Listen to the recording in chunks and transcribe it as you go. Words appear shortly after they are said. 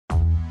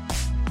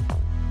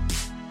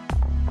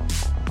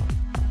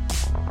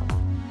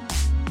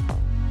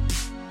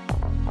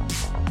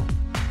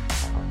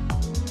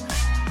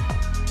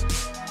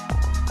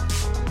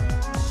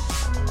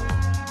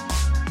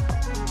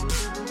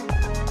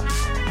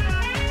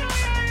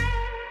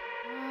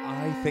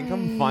think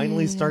I'm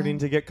finally starting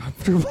to get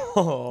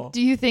comfortable.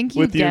 Do you think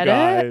you with get you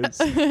guys?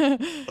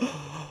 it?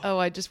 Oh,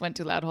 I just went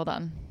too loud. Hold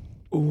on.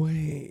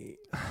 Wait.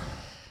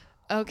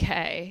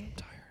 Okay.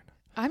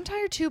 I'm I'm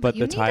tired too, but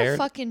you need to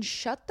fucking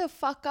shut the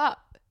fuck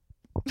up.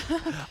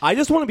 I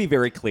just want to be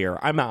very clear.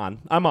 I'm on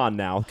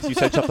now because you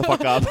said shut the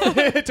fuck up.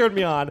 It turned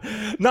me on.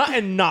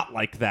 Not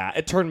like that.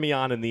 It turned me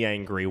on in the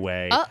angry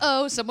way.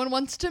 Uh-oh, someone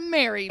wants to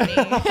marry me.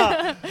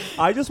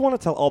 I just want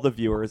to tell all the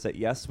viewers that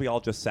yes, we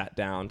all just sat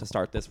down to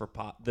start this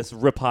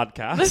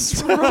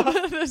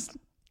podcast. this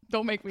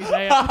don't make me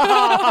say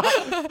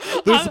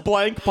it. This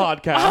blank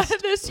podcast.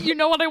 This, you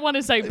know what I want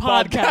to say,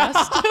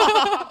 podcast.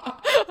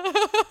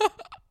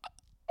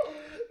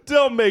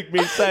 Don't make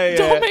me say it.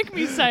 Don't make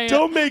me say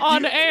it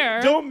on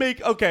air.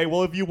 Okay,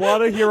 well, if you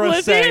want to hear us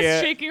Lizzie say is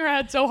it. shaking her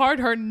head so hard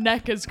her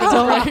neck is going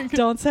to break.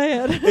 Don't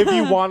say it. If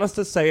you want us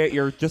to say it,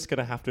 you're just going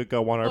to have to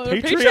go on our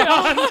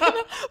Patreon.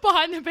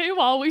 Behind the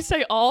paywall, we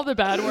say all the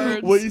bad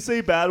words. When you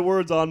say bad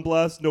words on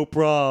Blast, no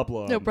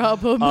problem. No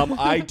problem.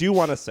 I do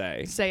want to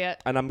say. Say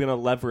it. And I'm going to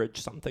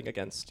leverage something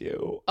against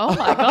you. Oh,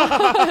 my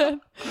God.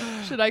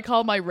 Should I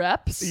call my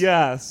reps?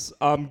 Yes.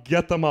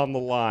 Get them on the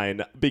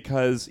line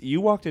because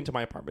you walked into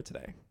my apartment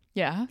today.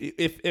 Yeah.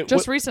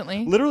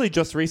 Recently. Literally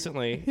just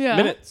recently. Yeah.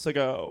 Minutes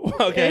ago.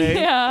 Okay.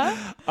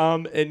 Yeah.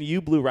 And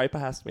you blew right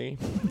past me.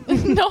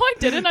 No, I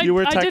didn't. I did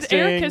air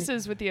texting.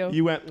 kisses with you.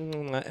 You went,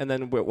 and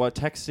then we're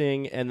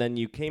texting, and then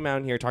you came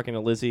out here talking to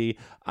Lizzie,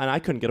 and I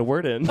couldn't get a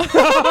word in.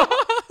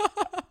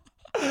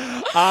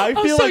 I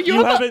feel like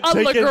you haven't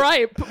taken a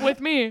gripe with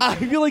me. I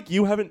feel like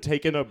you haven't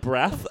taken a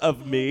breath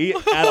of me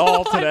at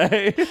all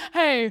today.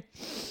 Hey.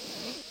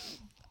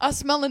 I'm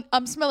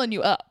smelling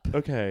you up.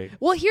 Okay.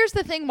 Well, here's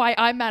the thing why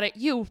I'm mad at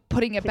you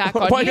putting it back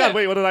on you. Oh my God,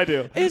 wait, what did I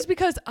do? Is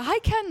because I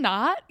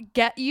cannot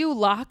get you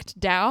locked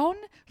down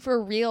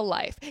for real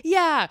life.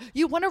 Yeah,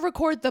 you want to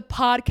record the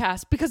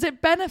podcast because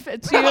it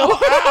benefits you.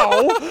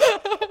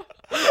 Ow!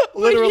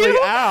 Literally,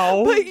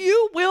 ow. But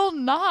you will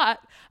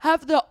not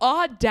have the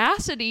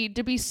audacity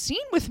to be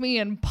seen with me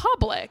in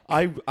public.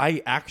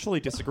 I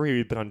actually disagree.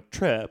 We've been on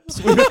trips.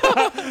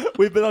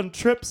 We've been on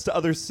trips to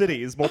other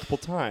cities multiple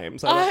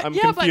times. I'm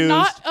yeah, confused.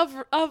 but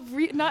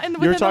not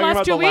within You're the talking last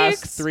about 2 the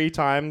weeks. last 3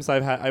 times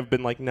I've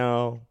been like,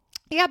 no.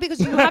 Yeah, because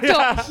you have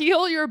to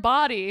heal your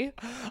body.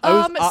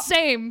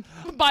 Same,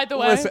 by the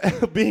way.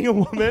 Listen, being a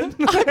woman.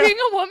 Being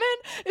a woman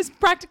is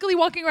practically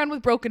walking around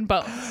with broken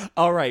bones.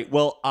 All right.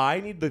 Well,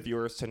 I need the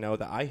viewers to know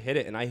that I hit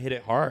it, and I hit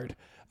it hard.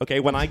 Okay,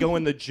 when I go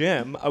in the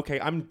gym, okay,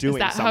 I'm doing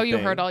something. Is that how you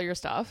hurt all your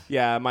stuff?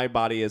 Yeah, my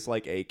body is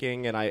like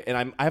aching, and I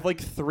have like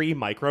 3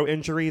 micro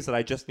injuries that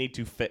I just need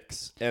to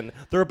fix, and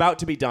they're about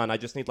to be done. I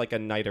just need like a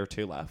night or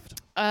 2 left.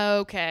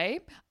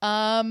 Okay.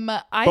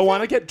 But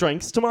want to get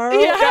drinks tomorrow?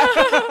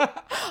 Yeah,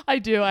 I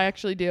do. I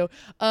actually do.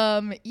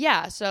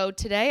 Yeah. So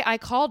today I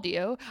called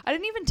you. I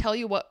didn't even tell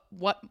you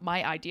what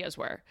my ideas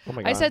were. Oh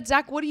my God. I said,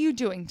 Zach, what are you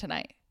doing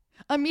tonight?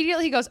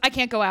 Immediately he goes, I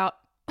can't go out.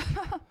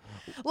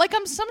 Like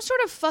I'm some sort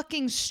of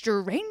fucking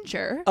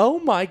stranger. Oh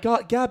my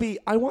God, Gabby,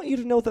 I want you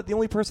to know that the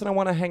only person I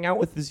want to hang out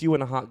with is you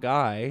and a hot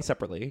guy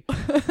separately.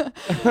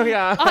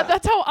 Yeah.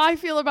 That's how I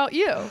feel about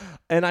you.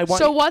 And I want.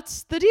 So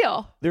what's the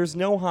deal? There's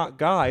no hot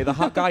guy. The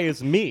hot guy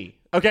is me.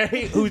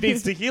 Okay, who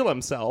needs to heal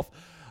himself.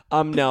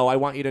 No, I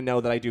want you to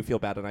know that I do feel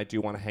bad and I do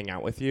want to hang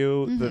out with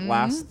you. Mm-hmm. The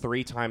last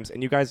 3 times,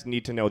 and you guys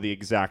need to know the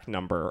exact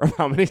number of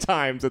how many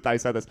times that I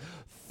said this.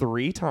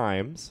 3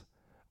 times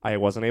I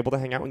wasn't able to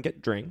hang out and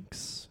get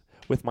drinks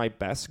with my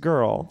best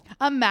girl.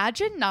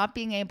 Imagine not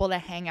being able to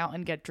hang out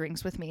and get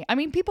drinks with me. I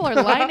mean, people are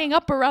lining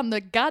up around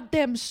the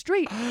goddamn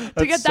street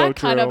to get that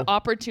kind of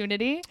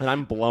opportunity. And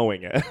I'm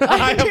blowing it.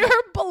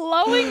 You're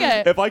blowing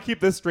it. If I keep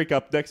this streak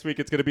up next week,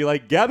 it's going to be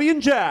like Gabby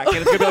and Jack, and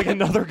it's going to be like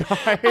another guy.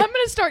 I'm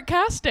going to start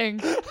casting.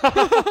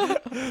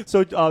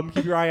 So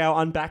keep your eye out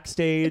on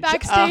Backstage.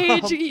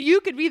 Backstage,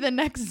 you could be the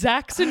next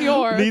Zach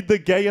Senior. Need the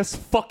gayest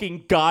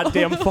fucking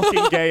goddamn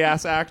fucking gay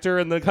ass actor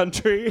in the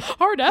country.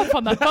 Hard F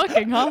on that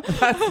fucking, huh?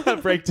 That's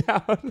that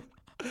breakdown.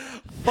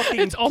 Fucking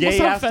it's almost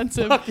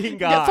offensive. Fucking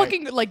guy. Yeah,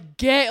 fucking like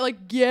gay,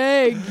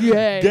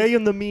 gay. Gay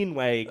in the mean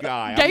way,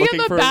 guy. Gay in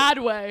the bad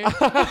way.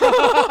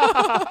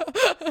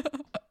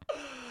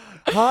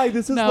 Hi,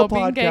 this is the podcast.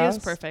 Being gay is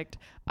perfect.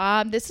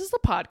 This is the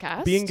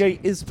podcast. Being gay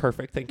is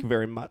perfect. Thank you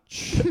very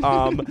much.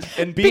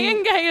 And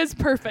being gay is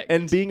perfect.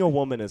 And being a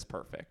woman is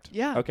perfect.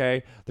 Yeah.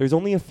 Okay. There's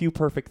only a few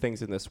perfect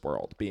things in this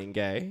world. Being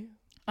gay,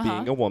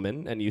 being a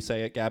woman, and you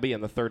say it, Gabby,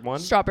 and the third one.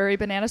 Strawberry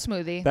banana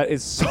smoothie. That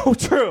is so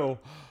true.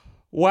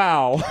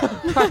 Wow.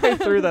 I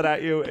threw that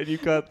at you and you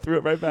threw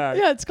it right back.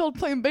 Yeah, it's called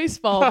playing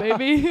baseball,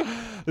 baby.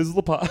 This is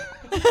the pod.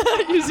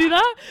 You see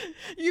that?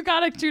 You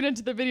gotta tune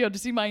into the video to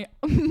see my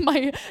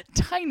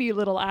tiny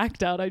little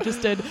act out I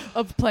just did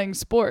of playing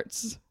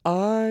sports.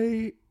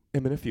 I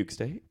am in a fugue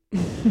state.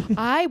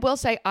 I will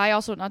say, I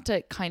also, not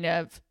to kind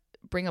of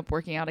bring up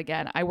working out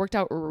again, I worked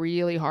out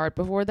really hard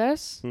before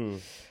this.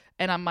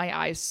 and my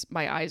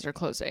eyes are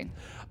closing.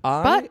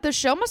 But the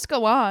show must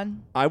go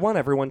on. I want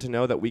everyone to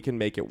know that we can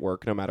make it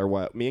work no matter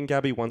what. Me and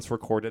Gabby once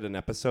recorded an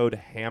episode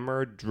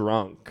hammered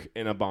drunk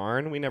in a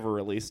barn. We never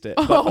released it.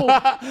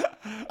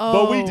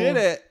 But we did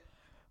it.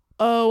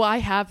 Oh, I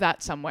have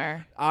that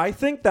somewhere. I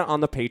think that on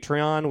the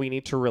Patreon, we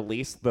need to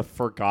release the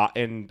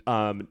forgotten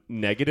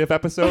negative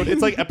episode.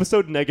 It's like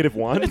episode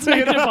 -1. It's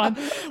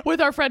 -1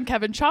 with our friend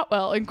Kevin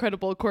Shotwell,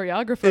 incredible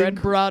choreographer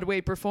and Broadway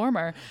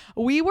performer.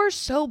 We were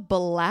so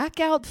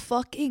blackout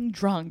fucking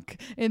drunk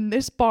in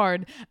this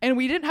barn, and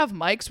we didn't have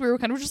mics. We were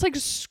kind of just like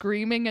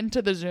screaming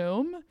into the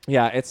Zoom.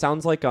 Yeah, it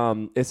sounds like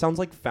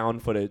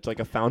found footage, like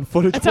a found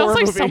footage. It sounds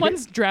like movie.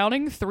 someone's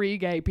drowning 3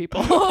 gay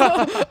people.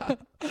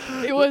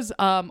 It was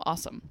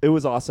awesome. It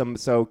was awesome.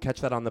 So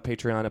catch that on the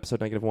Patreon, episode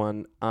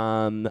 -1.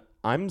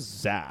 I'm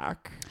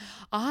Zach.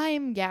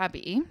 I'm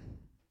Gabby.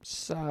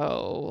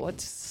 So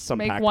let's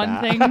make unpack one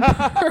that. thing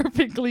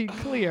perfectly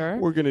clear.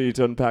 We're going to need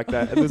to unpack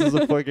that. And this is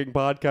a fucking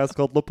podcast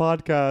called The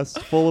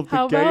Podcast, full of the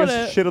How about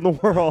gayest it? shit in the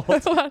world.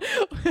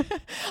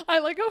 I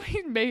like how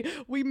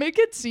we make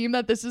it seem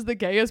that this is the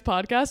gayest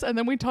podcast, and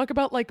then we talk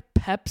about like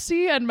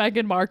Pepsi and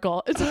Meghan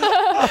Markle.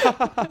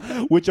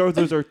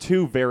 Those are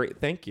two very...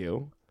 Thank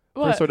you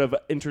for What? sort of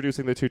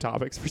introducing the two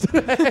topics for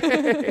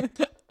today.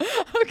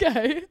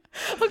 Okay,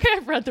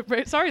 I've read the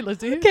phrase. Sorry,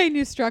 Lizzie. Okay,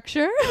 new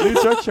structure. New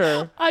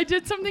structure. I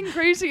did something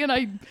crazy and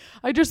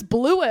I just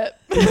blew it.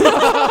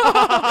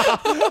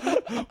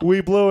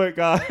 We blew it,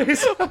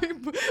 guys.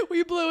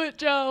 we blew it,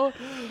 Joe.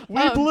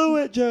 We blew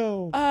it,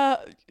 Joe.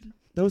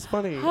 That was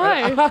funny.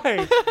 Hi.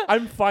 Hi.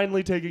 I'm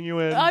finally taking you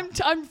in.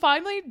 I'm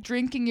finally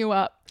drinking you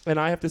up. And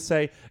I have to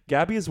say,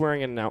 Gabby is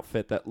wearing an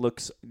outfit that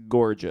looks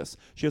gorgeous.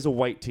 She has a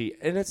white tee.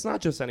 And it's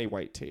not just any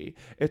white tee.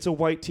 It's a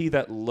white tee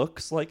that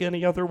looks like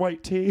any other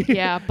white tee.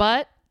 Yeah,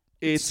 but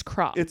it's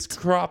cropped. It's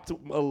cropped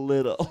a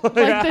little.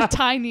 Like the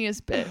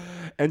tiniest bit.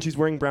 And she's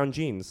wearing brown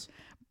jeans.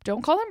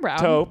 Don't call them brown.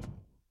 Taupe.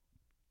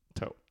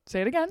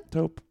 Say it again.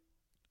 Taupe.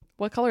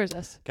 What color is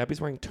this?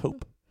 Gabby's wearing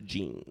taupe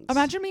jeans.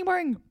 Imagine me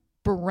wearing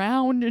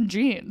brown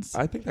jeans.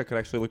 I think that could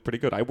actually look pretty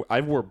good.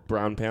 I wore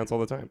brown pants all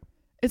the time.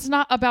 It's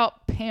not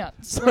about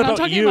pants. It's We're not about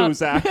talking you, about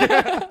Zach.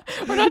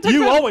 We're not talking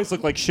You about always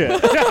look like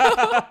shit.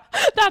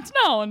 That's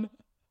known.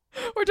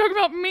 We're talking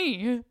about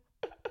me.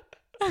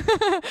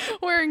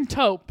 Wearing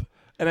taupe.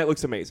 And it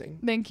looks amazing.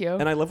 Thank you.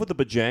 And I love what the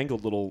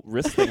bejangled little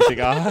wrist things she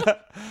got.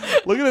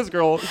 Look at this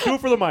girl. Do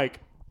it for the mic.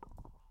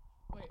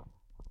 Wait.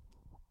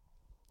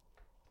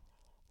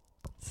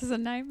 This is a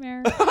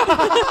nightmare.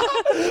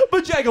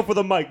 Bejangle for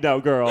the mic now,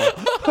 girl.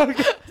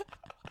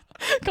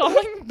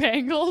 Calling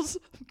bangles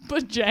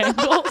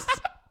bejangles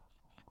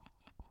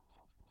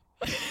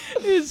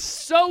is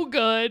so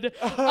good.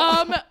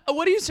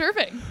 What are you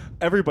serving?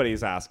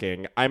 Everybody's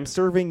asking. I'm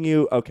serving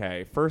you.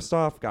 Okay, first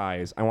off,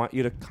 guys, I want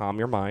you to calm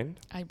your mind.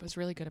 I was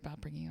really good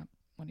about bringing up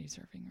what are you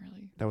serving,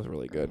 really. That was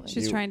really good.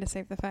 She's trying to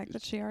save the fact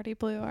that she already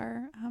blew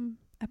our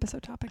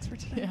episode topics for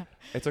today. Yeah.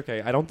 It's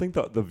okay. I don't think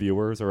the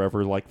viewers are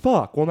ever like,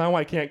 fuck, well, now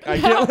I can't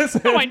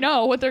listen. Oh, I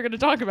know what they're going to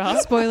talk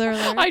about. Spoiler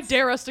alert. I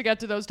dare us to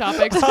get to those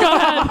topics. Go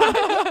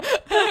ahead.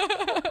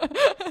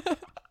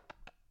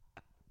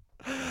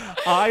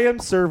 I am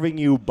serving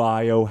you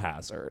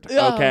Biohazard.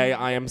 Oh. Okay,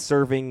 I am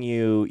serving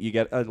you. You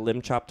get a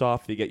limb chopped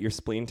off. You get your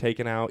spleen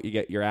taken out. You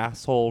get your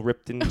asshole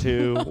ripped in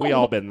two. We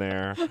all been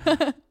there.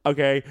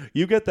 Okay,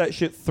 you get that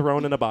shit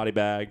thrown in a body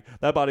bag.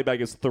 That body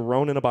bag is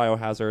thrown in a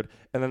Biohazard,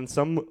 and then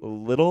some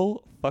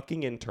little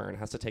fucking intern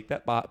has to take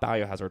that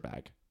Biohazard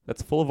bag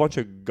that's full of a bunch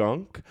of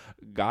gunk,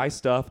 guy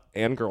stuff,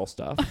 and girl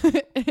stuff.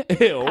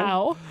 Ew.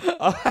 How?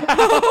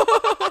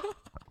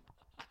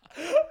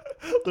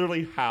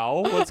 Literally,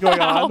 how? What's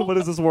going on? What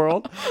is this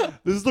world?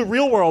 This is the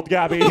real world,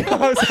 Gabby.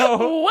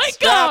 So Wake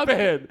strap up!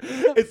 in.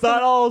 It's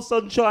not all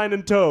sunshine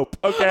and taupe,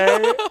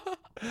 okay?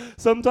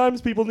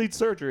 Sometimes people need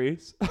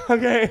surgeries,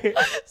 okay?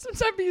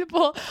 Sometimes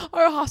people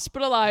are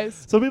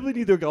hospitalized. Some people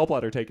need their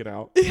gallbladder taken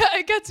out. Yeah,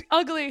 it gets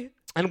ugly.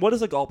 And what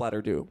does a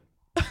gallbladder do?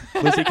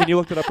 Lizzie, can you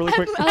look it up really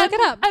quick? I'll look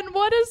it up. And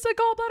what does a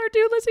gallbladder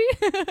do, Lizzie?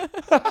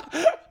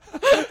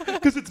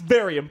 Because it's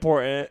very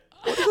important.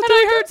 And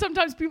I heard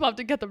sometimes people have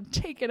to get them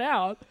taken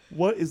out.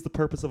 What is the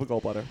purpose of a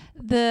gallbladder?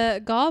 The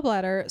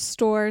gallbladder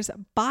stores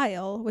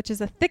bile, which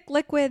is a thick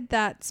liquid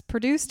that's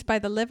produced by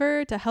the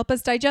liver to help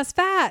us digest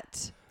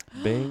fat.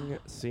 Bing,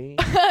 see?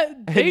 Ding,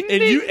 and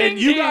ding, you ding,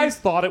 you ding. guys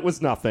thought it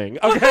was nothing,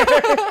 okay?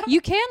 You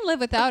can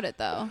live without it,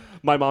 though.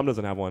 My mom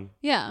doesn't have one.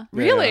 Yeah.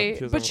 Really? Yeah, she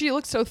doesn't- But she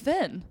looks so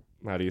thin.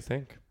 How do you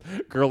think?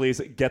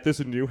 Girlies, get this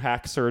new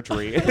hack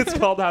surgery. It's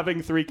called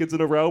having 3 kids in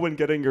a row and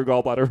getting your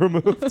gallbladder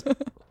removed.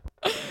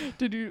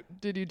 Did you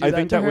do I that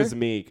think to that her? was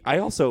me. I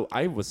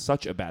was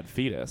such a bad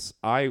fetus.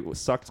 I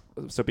sucked,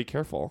 so be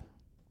careful.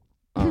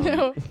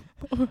 No.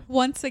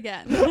 Once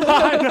again.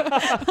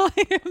 I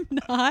am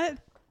not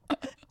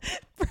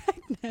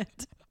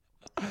pregnant.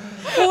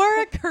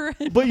 Or a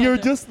current. But you're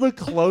just the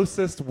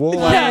closest wool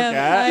I Yeah,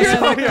 get. You're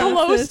Yeah. the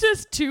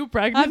closest to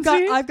pregnancy.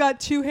 I've got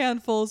 2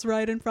 handfuls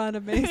right in front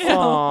of me. So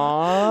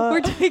Aww.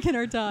 we're taking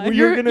our time. Well,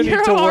 you're gonna need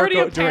you're to work already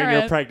a out during your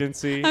parent.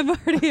 pregnancy. I'm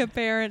already a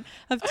parent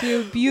of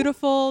 2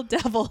 beautiful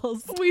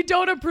devils. We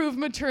don't approve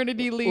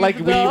maternity leave, Like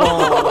we though.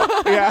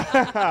 won't.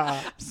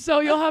 Yeah. So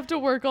you'll have to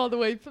work all the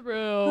way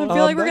through. I feel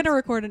like we're that's- gonna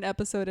record an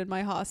episode in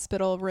my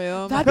hospital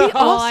room. That'd be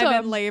while I'm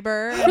awesome. in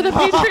labor. For the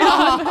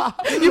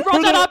Patreon. You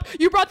brought that up.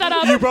 You brought that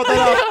up. You brought that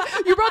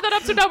up. You brought that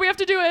up, so now we have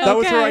to do it. That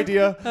was her Okay.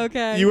 idea.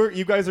 Okay.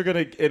 You guys are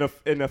gonna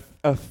in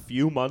a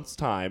few months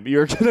time.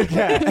 You're gonna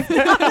get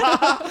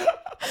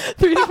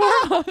 3 to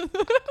 4 months.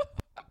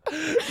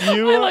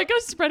 you. I like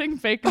us spreading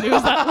fake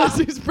news that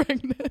Lizzie's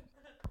pregnant.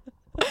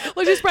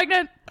 Lizzie's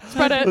pregnant.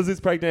 Spread it. Lizzie's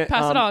pregnant.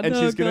 Pass it on. and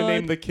Oh, she's gonna God.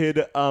 name the kid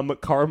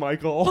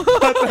Carmichael.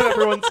 That's what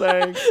everyone's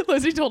saying.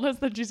 Lizzie told us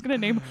that she's gonna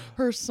name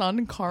her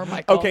son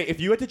Carmichael. Okay, if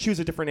you had to choose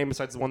a different name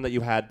besides the one that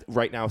you had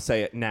right now,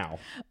 say it now.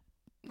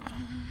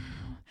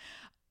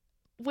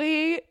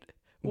 Wait.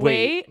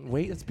 Wait,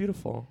 it's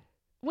beautiful.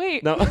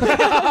 Wait. No.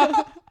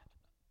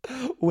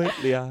 Wait,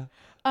 Leah.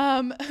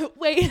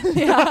 Wait.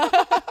 Yeah.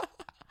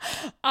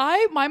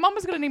 My mom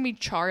was gonna name me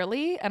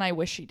Charlie, and I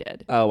wish she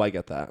did. Oh, I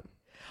get that.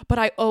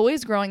 But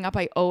growing up,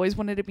 I always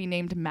wanted to be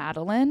named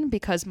Madeline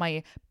because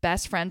my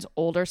best friend's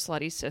older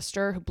slutty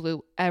sister, who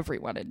blew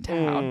everyone in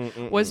town,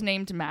 was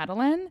named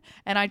Madeline,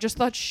 and I just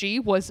thought she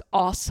was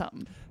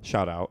awesome.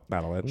 Shout out,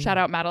 Madeline. Shout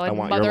out I Madeline,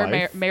 want mother your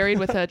life. married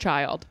with a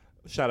child.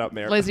 Shout out,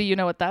 Mary. Lizzie, you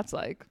know what that's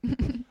like.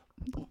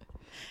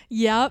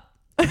 Yep.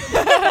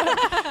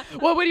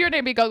 What would your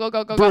name be? Go.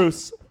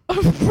 Bruce.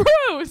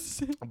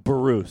 Bruce.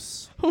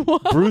 Bruce.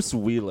 Bruce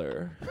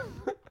Wheeler.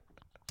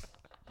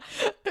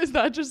 Is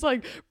that just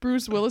like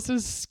Bruce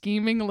Willis's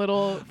scheming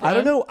little friend? I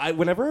don't know.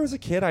 Whenever I was a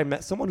kid, I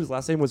met someone whose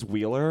last name was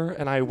Wheeler,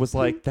 and I was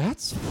like,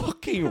 "That's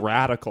fucking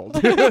radical,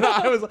 dude."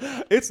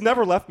 It's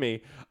never left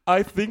me.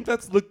 I think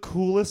that's the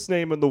coolest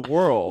name in the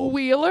world.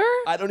 Wheeler?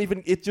 I don't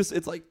even. It's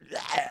like,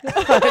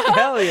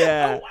 hell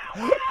yeah.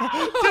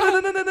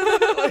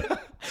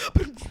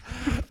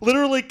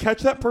 Literally,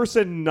 catch that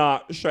person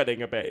not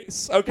shredding a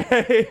bass.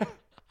 Okay.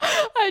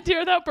 I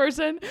dare that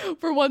person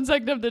for 1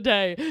 second of the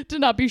day to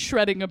not be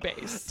shredding a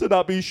bass. To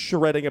not be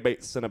shredding a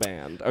bass in a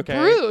band. Okay.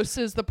 Bruce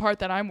is the part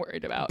that I'm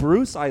worried about.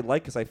 Bruce, I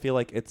like because I feel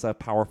like it's a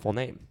powerful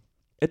name.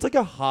 It's like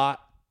a hot.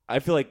 I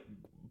feel like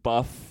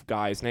buff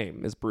guy's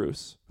name is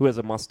Bruce, who has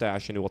a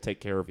mustache and who will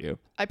take care of you.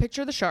 I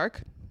picture the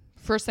shark.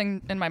 First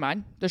thing in my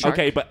mind, the shark.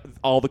 Okay, but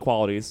all the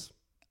qualities.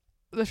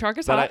 The shark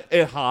is hot.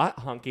 Hot,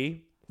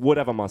 hunky, would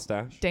have a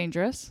mustache.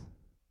 Dangerous.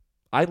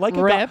 I like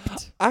a Ripped. guy.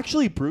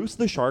 Actually, Bruce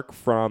the shark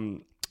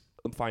from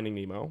Finding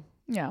Nemo.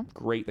 Yeah.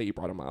 Great that you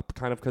brought him up.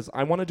 Kind of because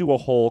I want to do a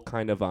whole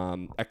kind of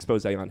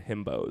expose on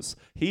himbos.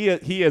 He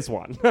is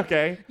one.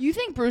 Okay. You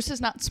think Bruce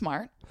is not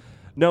smart?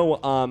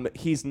 No,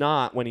 he's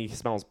not when he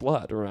smells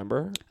blood.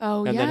 Remember?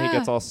 Oh, and yeah. then he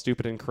gets all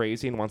stupid and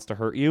crazy and wants to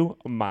hurt you.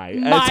 My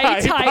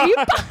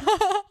type.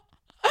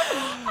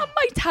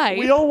 My type.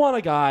 We all want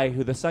a guy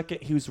who the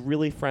second who's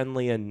really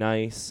friendly and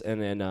nice,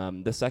 and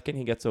then the second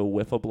he gets a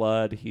whiff of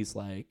blood, he's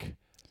like,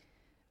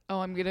 Oh,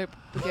 I'm gonna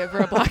give her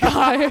a black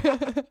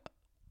eye.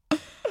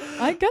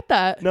 I get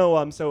that.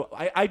 no. So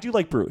I do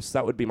like Bruce.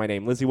 That would be my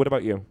name. Lizzie, what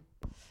about you?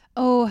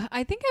 Oh,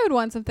 I think I would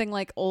want something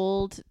like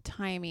old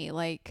timey,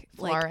 like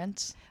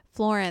Florence.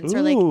 or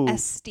like Ooh.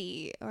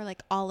 Esty or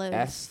like Olive.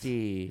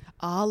 Esty.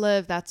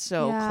 Olive. That's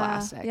so Yeah.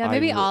 classic. Yeah, I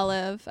maybe would-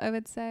 Olive, I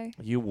would say.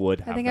 You would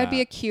have I think that. I'd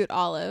be a cute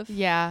Olive.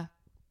 Yeah.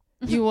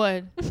 You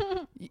would.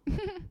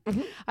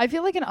 I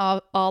feel like an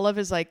Olive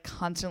is like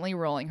constantly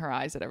rolling her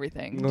eyes at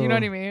everything. Do you know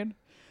what I mean?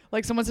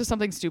 Like someone says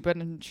something stupid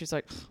and she's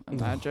like,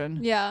 imagine.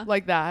 Yeah.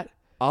 Like that.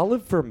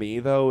 Olive for me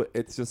though,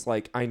 it's just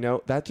like I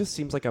know that just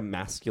seems like a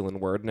masculine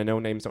word, and I know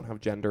names don't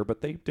have gender, but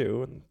they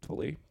do, and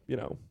totally, you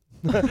know.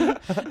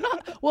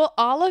 Well,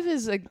 Olive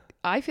is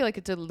I feel like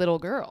it's a little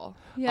girl.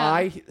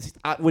 Yeah.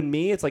 When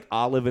me, it's like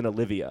Olive and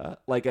Olivia,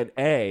 like an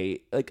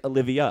A, like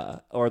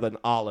Olivia, or then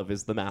Olive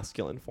is the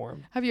masculine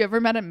form. Have you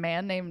ever met a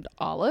man named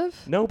Olive?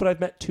 No, but I've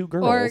met 2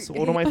 girls. Or-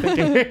 What am I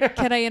thinking?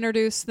 Can I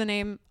introduce the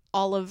name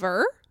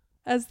Oliver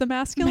as the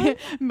masculine?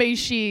 May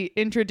she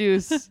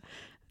introduce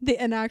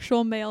An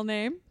actual male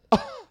name?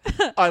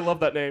 I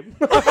love that name.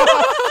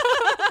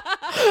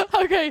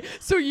 Okay,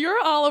 so you're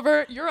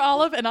Oliver, you're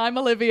Olive, and I'm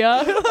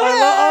Olivia.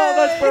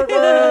 That's perfect.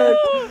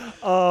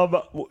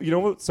 You know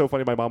what's so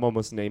funny? My mom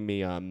almost named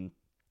me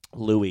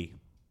Louis.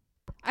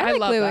 I like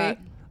love Louis. that.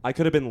 I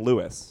could have been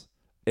Lewis.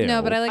 No,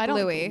 Ew. but I like don't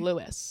Louis.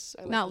 Lewis.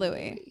 I like Not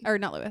Louis. Or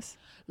not Louis.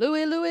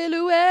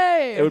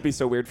 Louis. It would be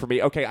so weird for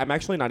me. Okay, I'm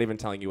actually not even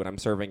telling you what I'm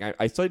serving.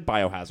 I studied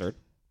biohazard.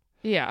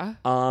 Yeah.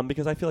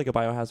 Because I feel like a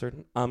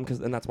biohazard.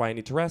 And that's why I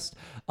need to rest.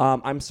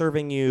 I'm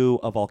serving you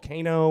a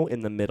volcano in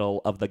the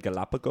middle of the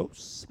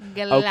Galapagos.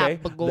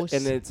 Galapagos. Okay?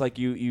 And it's like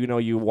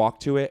you walk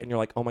to it and you're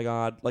like, oh my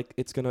god, like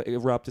it's gonna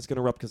erupt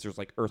because there's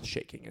like earth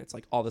shaking and it's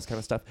like all this kind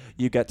of stuff.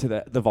 You get to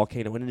the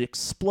volcano and it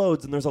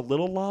explodes and there's a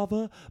little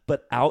lava,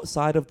 but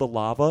outside of the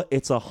lava,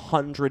 it's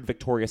 100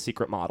 Victoria's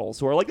Secret models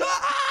who are like,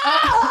 ah!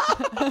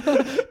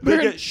 They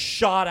get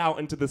shot out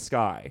into the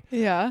sky.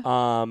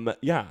 Yeah.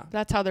 Yeah.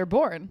 That's how they're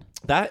born.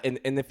 That and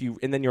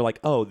then you're like,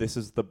 oh, this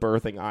is the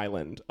birthing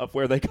island of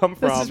where they come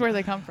from. This is where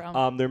they come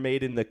from. They're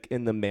made in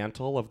the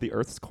mantle of the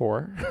Earth's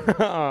core.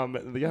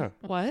 Yeah.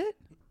 What?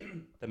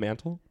 The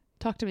mantle?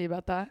 Talk to me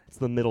about that. It's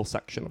the middle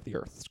section of the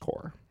Earth's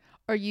core.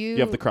 Are you? You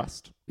have the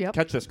crust. Yep.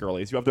 Catch this,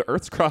 girlies. You have the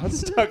Earth's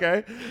crust,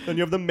 okay? Then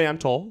you have the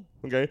mantle,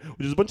 okay?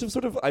 Which is a bunch of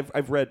sort of,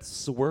 I've read,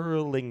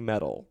 swirling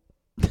metal.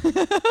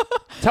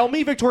 Tell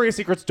me Victoria's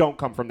Secrets don't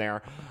come from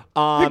there.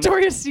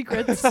 Victoria's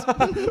Secrets.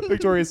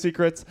 Victoria's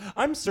Secrets.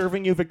 I'm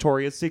serving you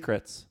Victoria's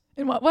Secrets.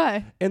 In what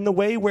way? In the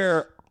way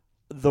where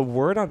the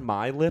word on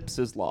my lips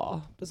is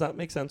law. Does that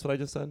make sense what I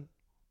just said?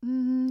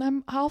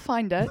 I'll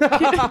find it.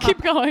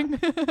 Keep going.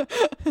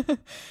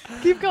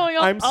 Keep going.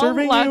 I'll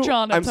latch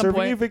on at some serving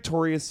point. you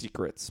Victoria's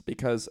Secrets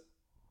because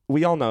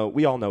we all know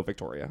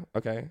Victoria,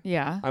 okay?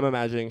 Yeah. I'm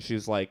imagining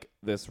she's like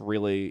a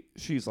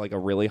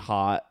really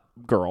hot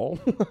girl,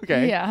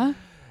 okay? Yeah.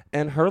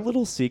 And her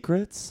little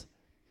secrets,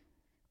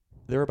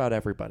 they're about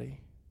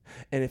everybody.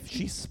 And if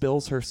she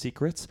spills her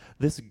secrets,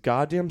 this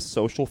goddamn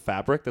social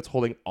fabric that's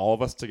holding all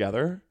of us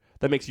together,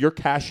 that makes your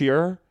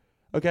cashier,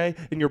 okay,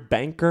 and your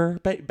bank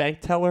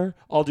teller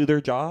all do their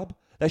job,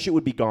 that shit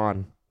would be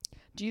gone.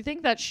 Do you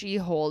think that she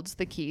holds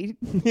the key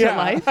to Yeah,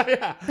 life?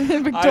 Yeah.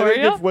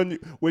 Victoria? I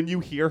think when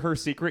you hear her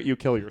secret, you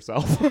kill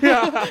yourself.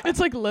 Yeah. It's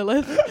like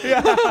Lilith.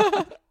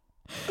 Yeah.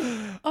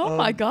 Oh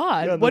my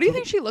God. yeah, What do you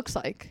that's think she looks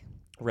like?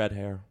 Red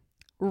hair.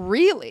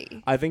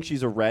 Really? I think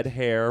she's a red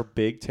hair,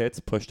 big tits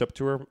pushed up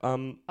to her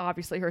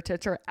Obviously, her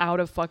tits are out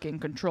of fucking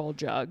control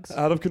jugs.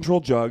 out of control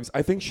jugs.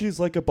 I think she's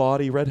like a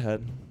baughty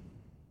redhead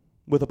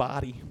with a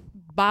body.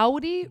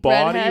 Bowdy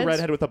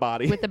Redhead with a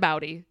body. with the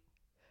bowdy.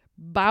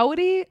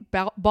 Bowdy,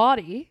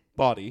 body,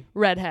 Body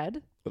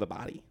redhead with a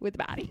body. with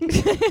body.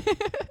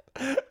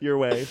 Your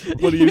way.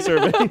 What are you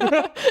serving?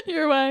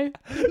 Your way.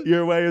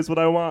 Your way is what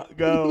I want.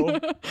 Go.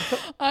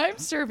 I'm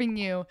serving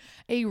you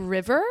a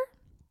river,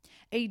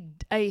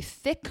 a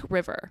thick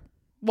river.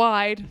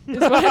 Wide is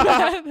what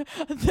I meant.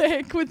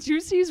 Thick with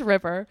Juicy's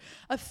river.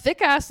 A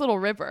thick ass little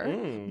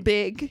river.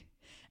 Big.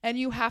 And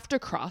you have to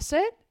cross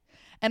it.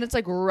 And it's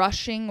like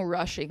rushing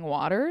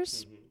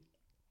waters.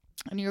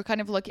 And you're kind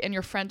of looking, and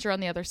your friends are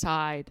on the other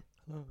side.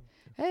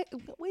 Hey,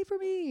 wait for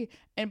me.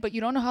 But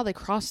you don't know how they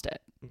crossed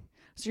it.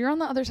 So you're on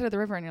the other side of the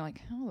river and you're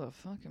like, how the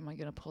fuck am I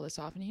going to pull this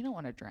off? And you don't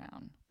want to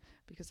drown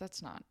because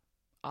that's not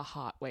a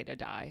hot way to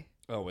die.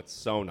 Oh, it's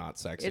so not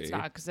sexy. It's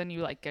not, because then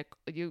you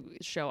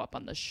show up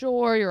on the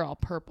shore, you're all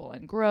purple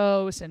and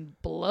gross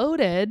and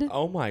bloated.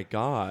 Oh my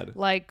God.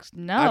 Like,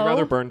 no. I'd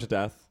rather burn to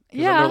death.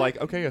 Yeah. Then they're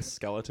like, okay, a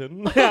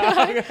skeleton. Look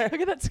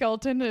at that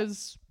skeleton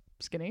is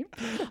skinny.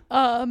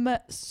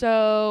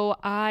 So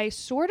I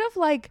sort of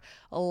like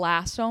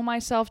lasso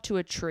myself to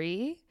a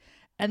tree,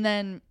 and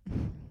then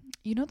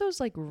you know those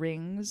like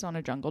rings on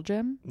a jungle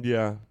gym?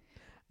 Yeah.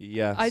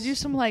 Yes. I do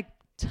some like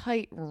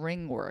tight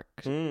ring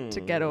work to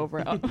get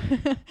over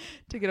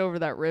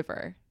that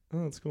river.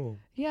 Oh, that's cool.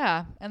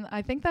 Yeah, and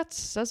I think that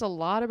says a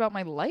lot about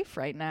my life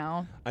right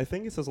now. I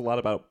think it says a lot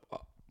about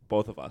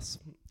both of us.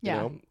 Yeah.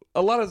 You know?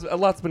 A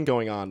lot's been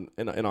going on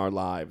in our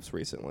lives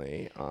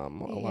recently. A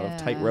lot of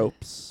tight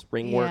ropes,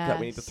 ring work that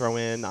we need to throw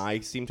in.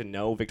 I seem to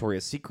know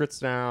Victoria's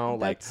Secrets now.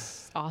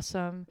 That's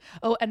awesome.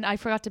 Oh, and I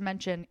forgot to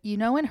mention, you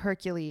know, in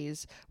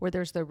Hercules where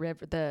there's the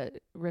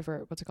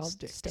river, what's it called?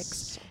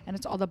 Styx. And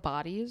it's all the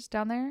bodies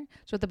down there.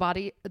 So at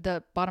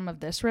the bottom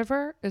of this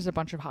river is a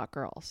bunch of hot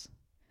girls.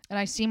 And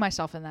I see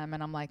myself in them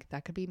and I'm like,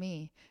 that could be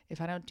me if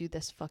I don't do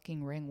this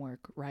fucking ringworm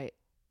right.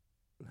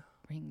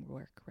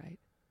 Ringworm.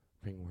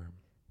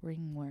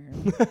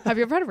 Ringworm. Have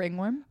you ever had a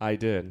ringworm? I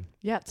did.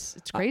 Yeah,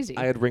 it's crazy.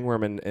 I had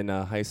ringworm in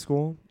high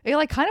school. It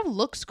like kind of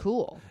looks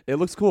cool. It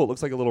looks cool. It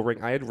looks like a little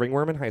ring. I had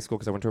ringworm in high school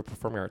because I went to a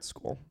performing arts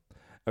school.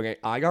 Okay,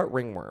 I got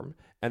ringworm,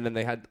 and then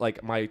they had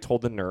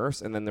told the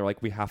nurse, and then they're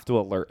like, we have to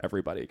alert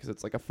everybody because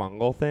it's like a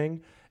fungal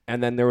thing.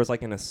 And then there was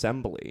like an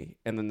assembly,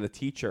 and then the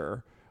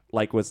teacher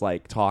was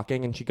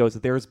talking, and she goes,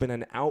 there's been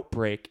an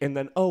outbreak. And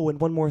then,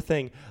 and one more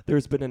thing,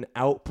 there's been an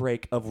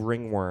outbreak of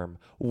ringworm.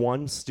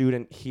 One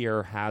student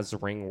here has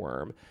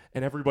ringworm.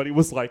 And everybody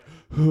was like,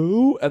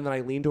 who? And then I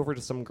leaned over to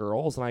some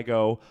girls and I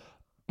go,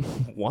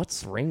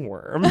 what's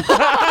ringworm?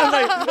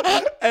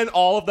 and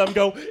all of them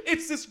go,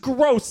 it's this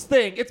gross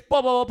thing. It's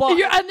blah, blah, blah,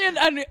 blah.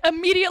 And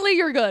immediately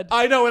you're good.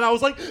 I know. And I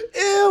was like,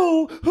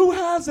 ew, who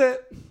has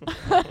it?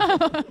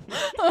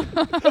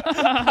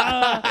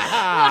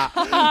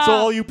 So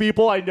all you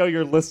people, I know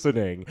you're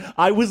listening.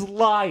 I was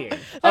lying.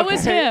 That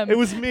was him. It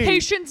was me.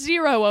 Patient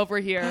zero over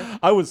here.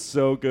 I was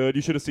so good.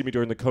 You should have seen me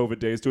during the COVID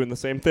days doing the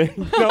same thing.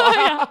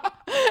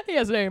 He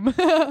has a name.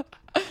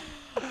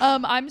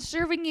 I'm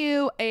serving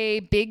you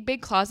a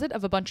big closet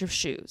of a bunch of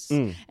shoes.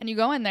 And you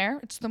go in there,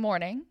 it's the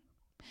morning,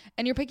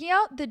 and you're picking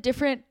out the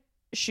different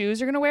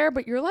shoes you're going to wear,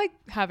 but you're like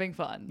having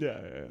fun. Yeah.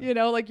 You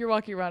know, like you're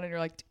walking around and you're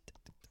like,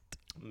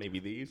 Maybe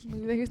these.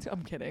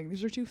 I'm kidding.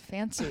 These are too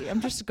fancy.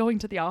 I'm just going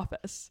to the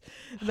office.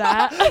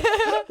 That.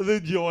 The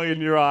joy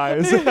in your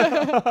eyes.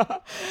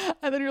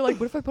 And then you're like,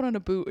 what if I put on a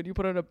boot? And you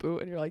put on a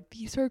boot and you're like,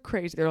 these are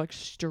crazy. They're like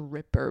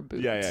stripper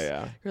boots.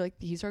 Yeah. You're like,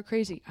 these are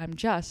crazy. I'm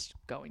just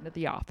going to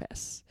the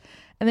office.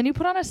 And then you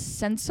put on a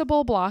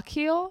sensible block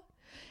heel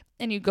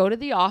and you go to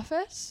the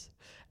office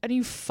and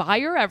you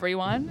fire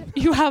everyone.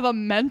 You have a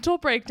mental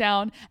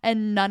breakdown,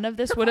 and none of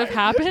this would have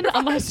happened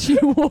unless you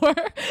wore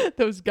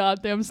those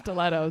goddamn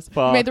stilettos.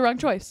 Fuck. You made the wrong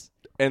choice.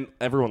 And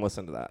everyone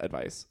listened to that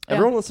advice. Yeah.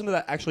 Everyone listened to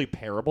that actually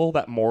parable,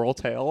 that moral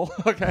tale.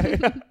 Okay.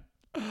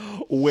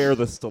 Wear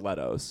the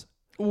stilettos.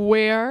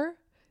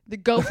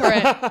 Go for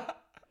it.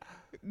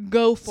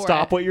 Go for it.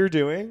 Stop what you're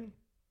doing.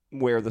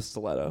 Wear the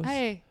stilettos.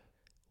 Hey,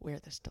 wear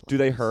the stilettos. Do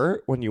they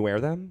hurt when you wear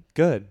them?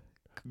 Good.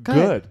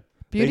 Good.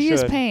 Beauty They is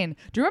should. pain.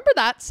 Do you remember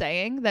that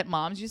saying that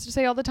moms used to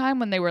say all the time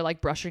when they were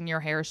like brushing your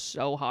hair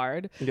so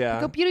hard? Yeah.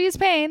 Like, oh, beauty is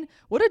pain.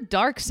 What a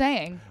dark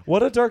saying.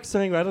 What a dark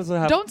saying. That doesn't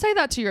have. Don't say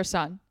that to your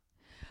son.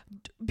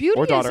 Beauty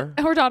Or daughter.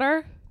 Or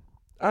daughter.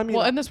 I mean,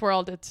 Well, in this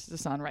world, it's the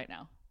son right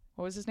now.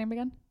 What was his name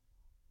again?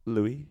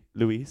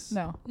 Luis.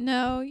 No.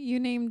 No, you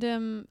named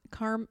him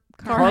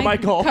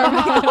Carmichael.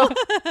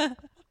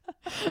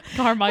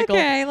 Carmichael.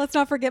 Okay, let's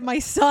not forget my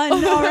son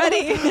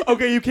already.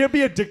 Okay, you can't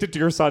be addicted to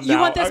your son now. You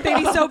want this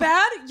baby so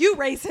bad? You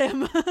raise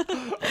him.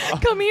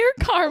 Come here,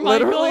 Carmichael.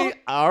 Literally.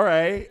 All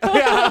right.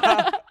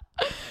 Yeah.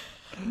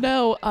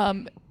 No,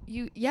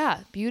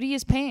 beauty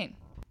is pain.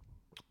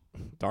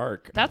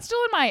 Dark. That's still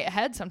in my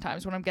head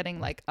sometimes when I'm getting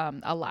like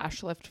a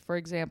lash lift, for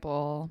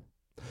example,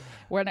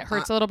 when it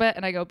hurts a little bit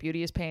and I go,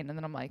 beauty is pain. And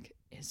then I'm like,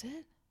 is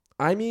it?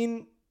 I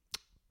mean,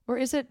 Or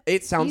is it?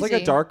 it sounds like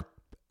easy? a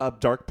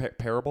dark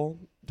parable,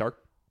 dark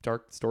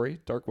story,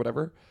 dark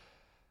whatever.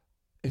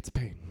 It's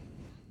pain.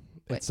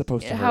 It's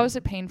supposed to hurt. How is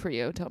it pain for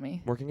you? Tell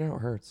me. Working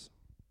out hurts.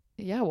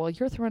 Yeah, well,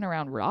 you're throwing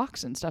around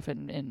rocks and stuff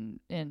in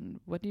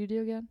what do you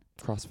do again?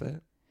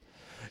 CrossFit.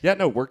 Yeah,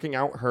 no, working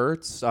out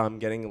hurts.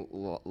 Getting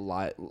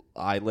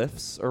eye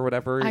lifts or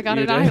whatever. I got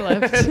you an do. eye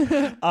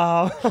lift.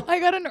 I I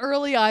got an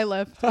early eye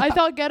lift. I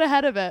thought get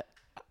ahead of it.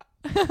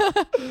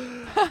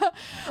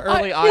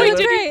 Early eye lift.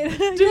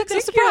 Great. Dude, That's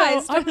a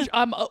surprise.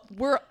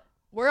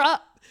 We're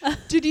up.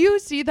 Did you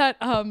see that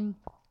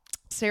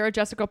Sarah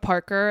Jessica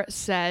Parker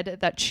said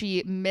that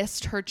she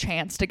missed her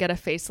chance to get a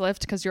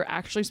facelift because you're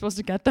actually supposed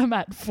to get them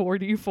at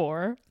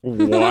 44?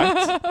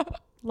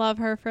 What? Love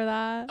her for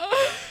that.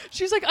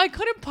 She's like, I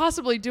couldn't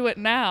possibly do it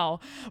now,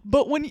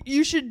 but when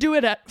you should do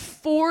it at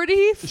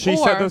 44. She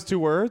said those two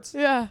words?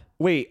 Yeah.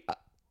 Wait,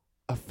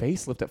 a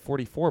facelift at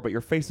 44, but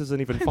your face isn't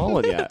even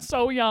fallen yet.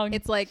 So young.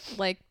 It's like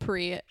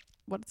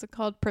what's it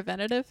called?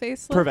 Preventative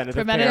facelift? Preventative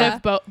care.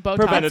 Preventative Botox.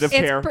 Preventative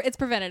care. It's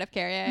preventative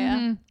care. Yeah.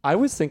 Mhm. I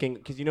was thinking,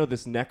 because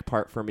this neck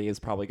part for me is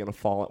probably going to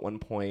fall at one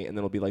point, and then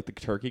it'll be like the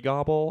turkey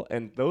gobble.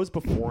 And those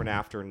before and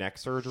after neck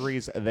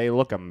surgeries, they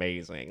look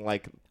amazing.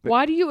 Like,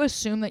 Why do you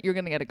assume that you're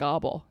going to get a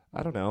gobble?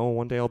 I don't know.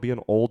 One day I'll be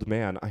an old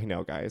man. I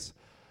know, guys.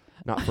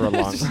 Not for a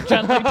long Just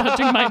gently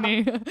touching my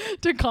knee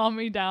to calm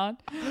me down.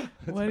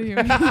 What do you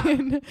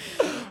mean?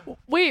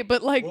 Wait,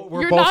 but like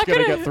We're you're both not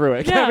gonna get through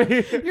it. Yeah,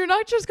 you're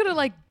not just gonna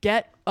like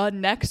get a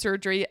neck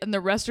surgery and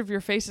the rest of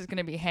your face is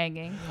gonna be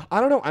hanging.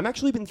 I don't know. I've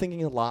actually been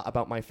thinking a lot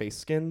about my face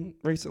skin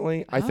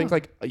recently. I think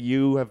like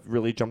you have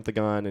really jumped the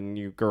gun, and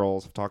you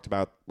girls have talked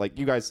about, like,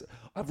 you guys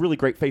have really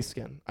great face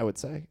skin, I would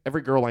say.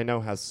 Every girl I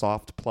know has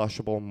soft,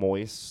 plushable,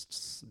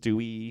 moist,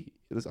 dewy.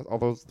 Are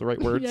those the right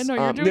words? Yeah, no,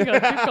 you're doing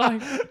good. Keep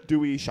going.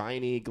 Dewy,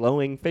 shiny,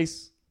 glowing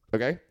face.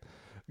 Okay.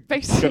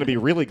 Face. It's going to be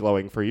really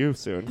glowing for you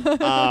soon.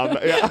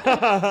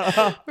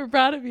 Yeah. We're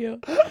proud of you.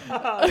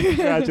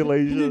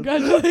 Congratulations.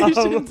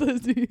 Congratulations,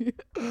 Lizzie.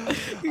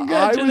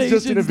 I was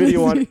just in a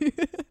video on. Lizzie.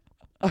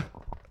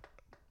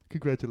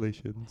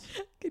 Congratulations.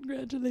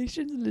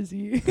 Congratulations,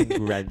 Lizzie.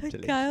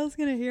 Congratulations. Kyle's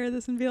gonna hear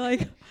this and be like,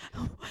 Do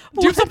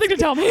you have something to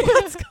tell me?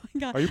 "What's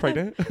going on?" Are you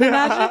pregnant?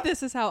 Imagine if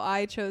this is how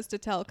I chose to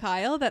tell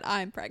Kyle that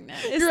I'm pregnant.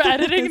 You're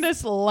editing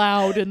this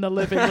loud in the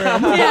living room.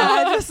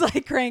 Yeah, just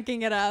like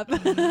cranking it up.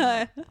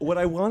 What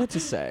I wanted to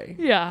say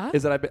Yeah.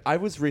 is that I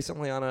was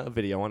recently on a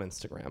video on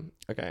Instagram.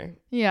 Okay.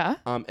 Yeah.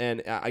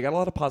 And I got a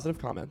lot of positive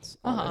comments.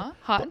 on it.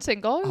 Hot and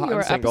single. Hot Your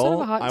and single.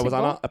 episode of Hot and I was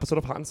Single. on an episode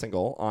of Hot and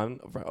Single on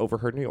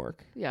Overheard New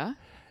York. Yeah.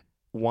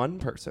 One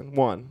person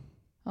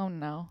Oh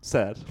no.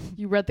 said,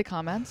 You read the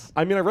comments?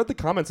 I mean, I read the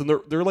comments, and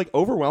they're like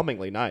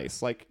overwhelmingly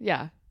nice. Like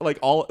Yeah.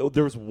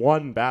 there was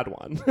one bad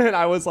one, and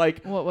I was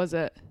like, What was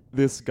it?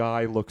 this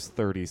guy looks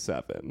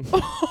 37.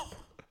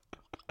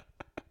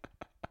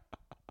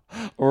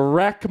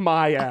 Wreck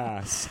my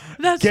ass.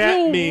 That's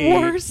Get the me.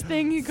 worst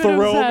thing you could have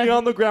Throw said. me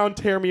on the ground,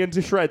 tear me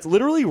into shreds.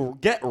 Literally,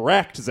 get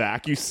wrecked,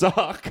 Zach. You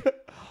suck.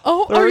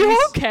 Oh, are you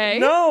okay?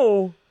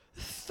 No.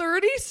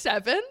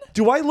 37?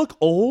 Do I look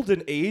old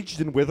and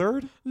aged and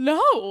withered?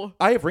 No.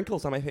 I have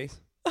wrinkles on my face.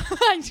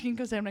 I can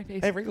go on my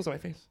face. I have wrinkles on my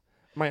face.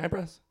 My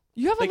eyebrows.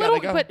 You have They a got-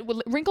 little, they got-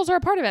 but wrinkles are a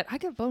part of it. I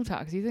get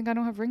Botox. You think I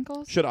don't have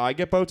wrinkles? Should I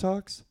get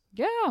Botox?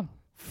 Yeah.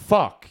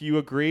 Fuck, you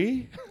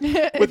agree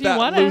If with you that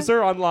wanna.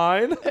 loser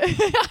online?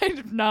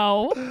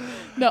 No,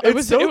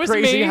 It's it was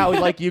crazy me. how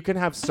like you can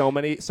have so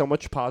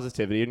much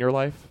positivity in your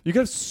life. You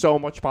can have so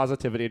much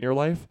positivity in your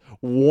life.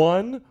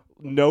 One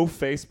no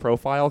face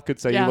profile could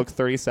say Yeah. you look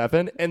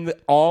 37, and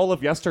all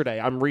of yesterday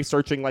I'm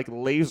researching like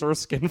laser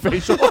skin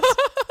facials.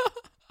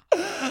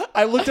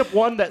 I looked up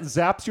one that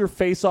zaps your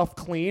face off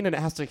clean and it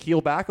has to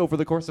heal back over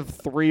the course of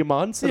 3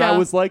 months, and I Yeah.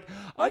 was like,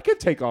 I could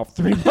take off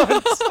 3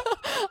 months.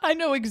 I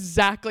know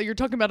exactly. You're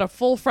talking about a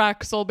full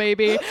Fraxel,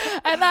 baby,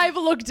 and I've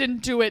looked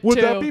into it Would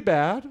too. that be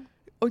bad?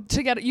 Oh,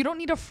 to get it, you don't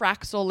need a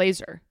Fraxel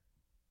laser.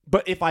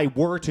 But if I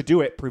were to do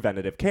it,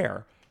 preventative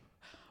care.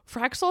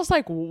 Fraxel's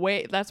like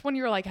that's when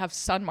you're like have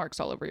sun marks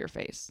all over your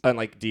face. And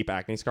like deep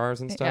acne scars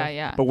and stuff.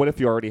 Yeah. But what if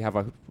you already have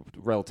a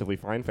relatively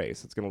fine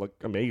face? It's gonna look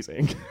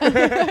amazing.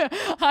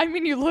 I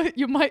mean,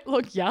 you might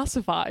look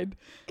yassified.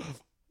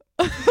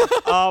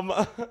 I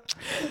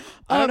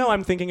don't know.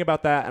 I'm thinking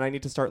about that, and I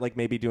need to start like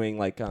maybe doing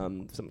like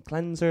some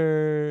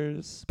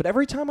cleansers. But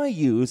every time I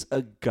use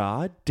a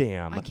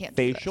goddamn I can't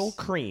do facial this.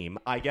 cream,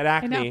 I get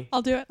I know. acne.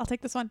 I'll do it. I'll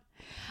take this one.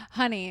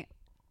 Honey,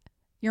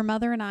 your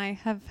mother and I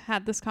have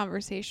had this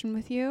conversation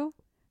with you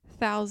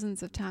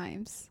thousands of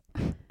times.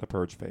 The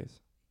purge phase.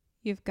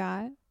 You've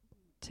got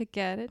to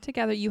get it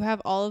together. You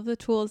have all of the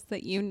tools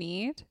that you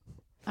need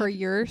for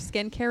your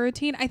skincare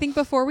routine. I think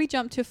before we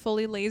jump to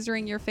fully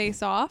lasering your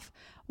face off,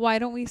 why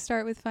don't we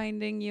start with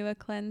finding you a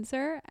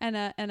cleanser and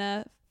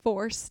a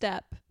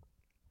 4-step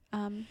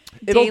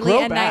It'll daily grow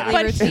and back. nightly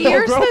But routine?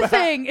 here's grow the back.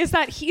 thing: is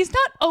that he's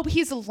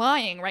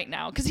lying right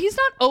now because he's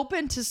not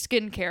open to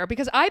skincare.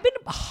 Because I've been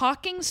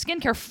hawking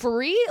skincare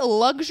free,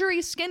 luxury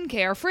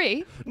skincare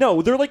free.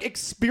 No, they're like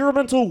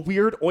experimental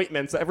weird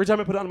ointments that every time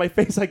I put it on my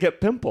face, I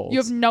get pimples. You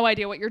have no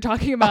idea what you're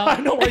talking about.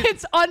 I know.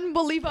 It's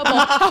unbelievable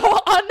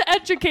how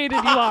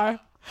uneducated you are.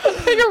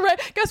 You're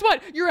right. Guess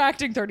what? You're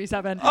acting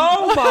 37.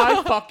 Oh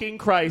my fucking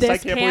Christ! I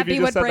This can't can't believe be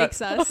you just what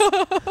said breaks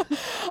that.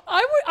 us.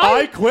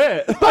 I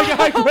quit.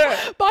 I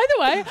quit. By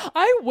the way,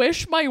 I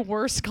wish my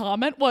worst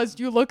comment was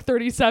 "you look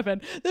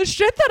 37." The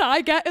shit that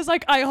I get is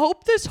like, I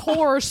hope this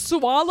whore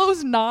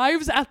swallows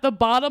knives at the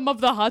bottom of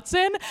the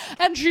Hudson,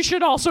 and she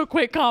should also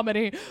quit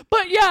comedy.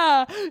 But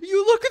yeah,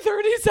 you look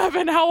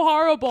 37. How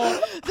horrible! There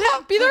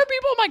are people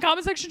in my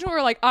comment section who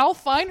are like, "I'll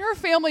find her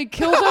family,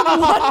 kill them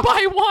one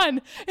by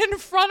one in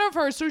front of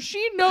her, so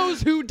she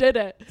knows who did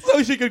it,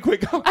 So she could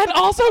quit. and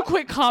also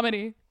quit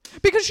comedy."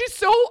 Because she's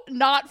so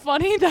not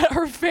funny that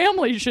her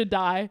family should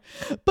die.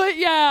 But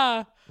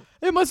yeah,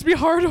 it must be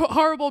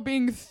horrible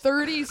being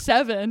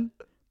 37.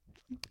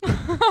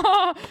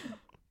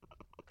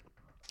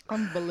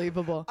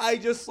 Unbelievable. I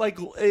just like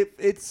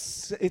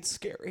it's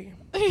scary.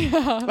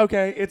 Yeah.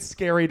 Okay, it's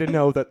scary to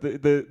know that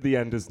the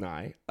end is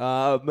nigh.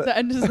 The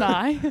end is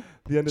nigh.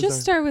 The end is Just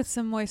nigh. start with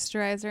some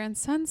moisturizer and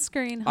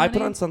sunscreen, honey. I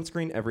put on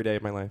sunscreen every day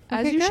of my life.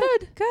 As Okay, you good,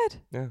 should. Good.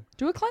 Yeah,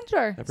 Do a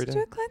cleanser. every Let's day.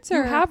 do a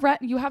cleanser.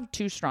 You have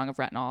too strong of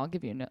retinol. I'll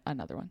give you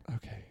another one.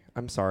 Okay,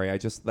 I'm sorry. I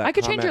just that I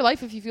could change comment- your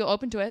life if you feel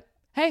open to it.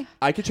 Hey,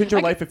 I could change your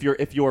I life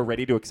if you're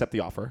ready to accept the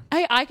offer.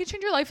 I could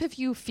change your life if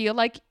you feel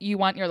like you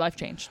want your life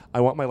changed.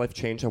 I want my life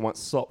changed. I want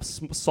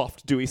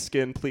soft, dewy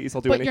skin, please. I'll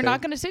do But anything. you're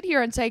not going to sit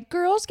here and say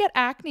girls get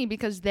acne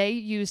because they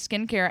use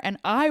skincare and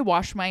I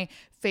wash my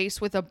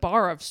face with a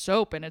bar of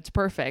soap and it's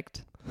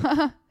perfect.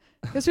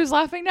 Guess who's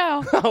laughing now?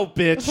 Oh,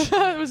 bitch.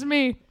 It was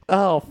me.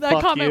 Oh, That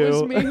fuck comment you.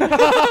 was me.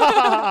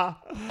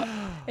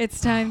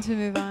 It's time to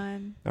move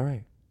on. All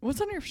right.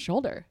 What's on your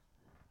shoulder?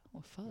 Oh,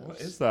 fuzz. What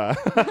is that?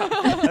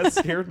 That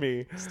scared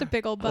me. Just a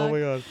big old Oh bug. my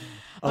god.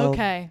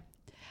 Okay.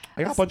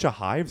 I got a bunch of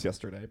hives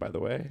yesterday, by the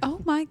way.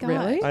 Oh my god.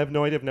 Really? I have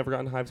no idea. I've never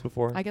gotten hives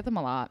before. I get them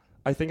a lot.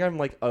 I think I'm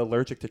like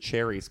allergic to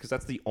cherries because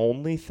that's the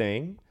only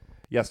thing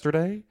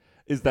yesterday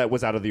that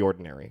was out of the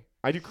ordinary.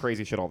 I do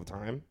crazy shit all the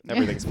time.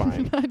 Everything's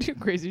fine. I do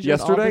crazy shit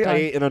Yesterday, all the I time.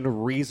 ate an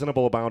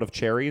unreasonable amount of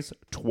cherries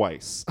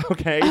twice.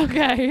 Okay.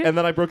 Okay. And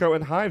then I broke out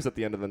in hives at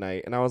the end of the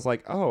night, and I was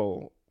like,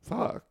 "Oh,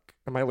 fuck!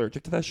 Am I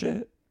allergic to that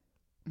shit?"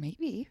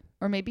 Maybe.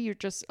 Or maybe you're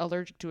just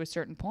allergic to a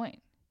certain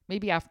point.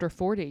 Maybe after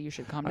 40, you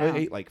should calm I down.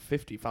 ate like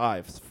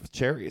 55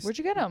 cherries. Where'd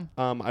you get them?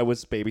 I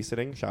was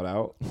babysitting. Shout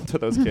out to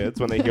those kids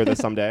when they hear this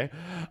someday.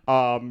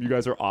 You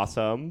guys are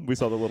awesome. We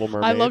saw The Little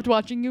Mermaid. I loved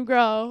watching you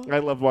grow. I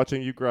loved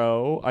watching you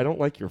grow. I don't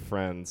like your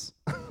friends.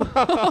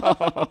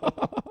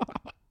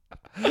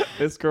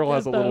 This girl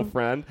has a little them.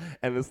 friend,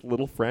 and this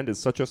little friend is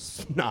such a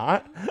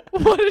snot.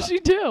 What did she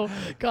do?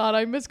 God,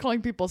 I miss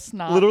calling people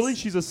snots. Literally,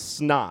 she's a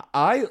snot.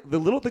 The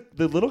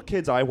little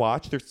kids I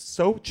watch, they're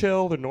so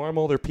chill. They're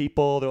normal. They're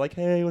people. They're like,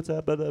 hey, what's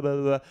up? Blah, blah, blah,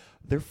 blah.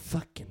 They're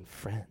fucking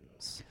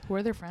friends. Who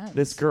are their friends?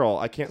 This girl,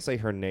 I can't say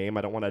her name.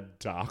 I don't want to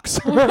dox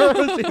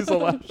her. She's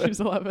 11. She's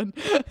 11.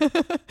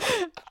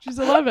 She's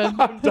 11.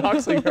 I'm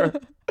doxing her.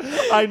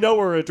 I know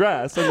her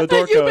address and the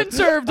door You've code. been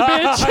served,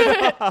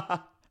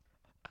 bitch.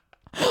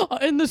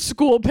 In the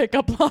school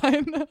pickup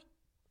line.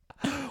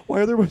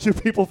 Why are there a bunch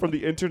of people from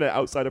the internet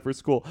outside of her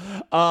school?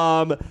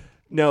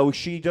 No,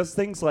 she does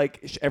things like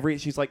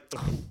she's like,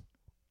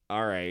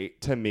 all right,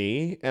 to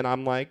me, and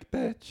I'm like,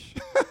 bitch,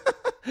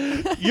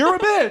 you're a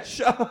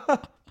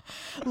bitch.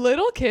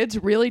 Little kids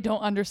really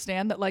don't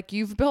understand that, like,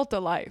 you've built a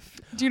life.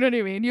 Do you know what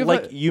I mean?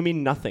 You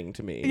mean nothing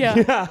to me.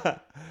 Yeah.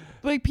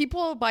 Like,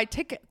 people buy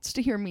tickets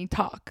to hear me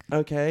talk.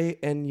 Okay,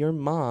 and your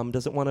mom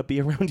doesn't want to be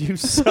around you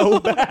so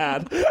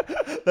bad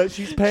that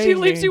she's paying She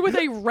leaves me. you with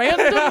a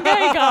random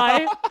gay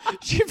guy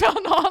she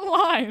found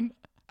online.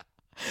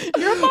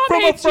 Your mom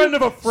From a hates friend you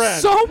of a friend.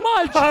 so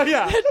much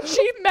Yeah. that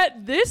she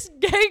met this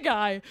gay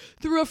guy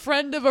through a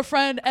friend of a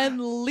friend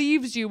and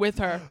leaves you with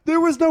her.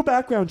 There was no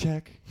background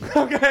check.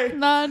 Okay.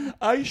 None.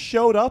 I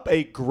showed up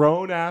a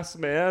grown-ass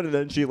man, and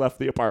then she left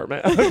the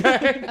apartment.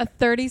 Okay. A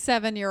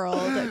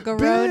 37-year-old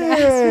grown ass.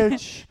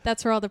 Bitch.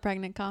 That's where all the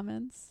pregnant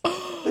comments.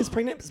 Is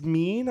pregnant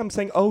mean? I'm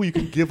saying, oh, you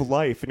can give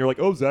life. And you're like,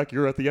 oh, Zach,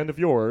 you're at the end of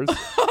yours.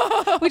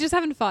 We just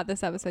haven't fought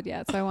this episode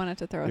yet, so I wanted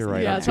to throw us You're in.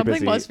 right. Yeah, I'm too something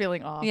busy. was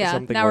feeling off. Yeah,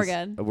 Something now we're was-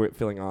 good. We're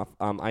feeling off.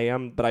 I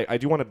am, but I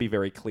do want to be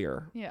very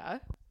clear. Yeah.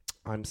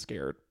 I'm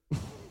scared.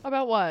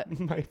 About what?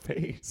 My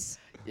face.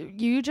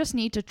 You just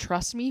need to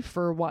trust me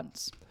for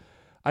once.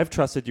 I've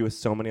trusted you with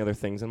so many other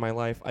things in my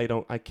life. I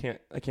can't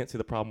see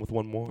the problem with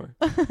one more.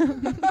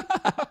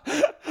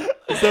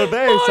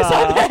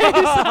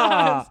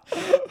 Cervezas.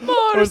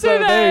 More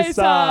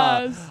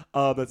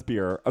cervezas. That's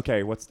beer.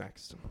 Okay, what's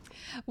next?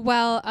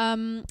 Well,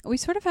 we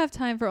sort of have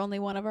time for only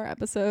one of our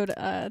episode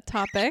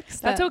topics.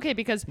 That's okay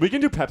because, We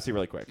can do Pepsi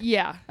really quick.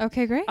 yeah.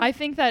 Okay, great. I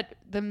think that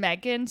the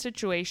Megan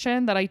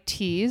situation that I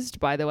teased,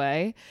 by the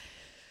way,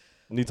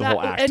 Needs a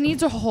whole act. it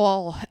needs a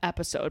whole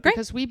episode Great.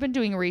 because we've been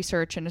doing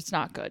research and it's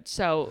not good.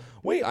 So,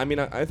 Wait, I mean,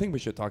 I think we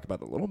should talk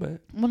about it a little bit.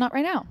 well, not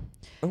right now.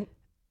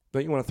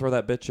 Don't you want to throw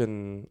that bitch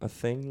in a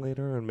thing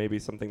later and maybe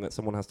something that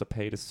someone has to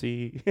pay to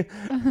see?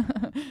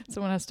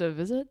 Someone has to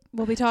visit.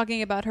 We'll be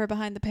talking about her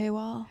behind the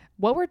paywall.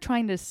 What we're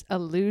trying to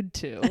allude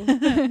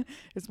to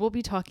is we'll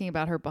be talking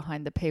about her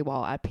behind the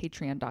paywall at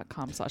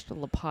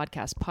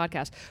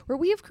patreon.com/podcast, where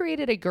we have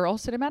created a girl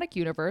cinematic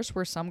universe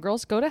where some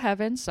girls go to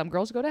heaven, some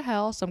girls go to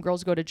hell, some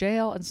girls go to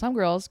jail, and some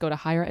girls go to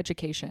higher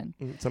education.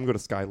 Some go to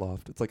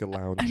Skyloft. It's like a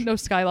lounge. I know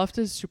Skyloft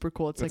is super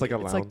cool. It's It's like like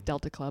a it's lounge. like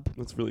Delta Club.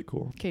 That's really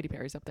cool. Katy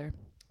Perry's up there.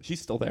 She's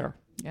still there.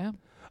 Yeah.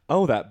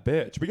 Oh, that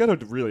bitch. We got to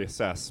really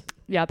assess.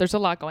 Yeah, there's a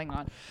lot going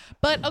on.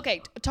 But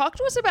okay, talk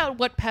to us about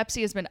what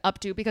Pepsi has been up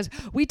to because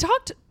we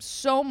talked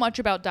so much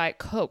about Diet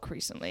Coke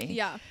recently.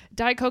 Yeah.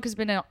 Diet Coke has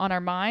been on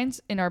our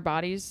minds, in our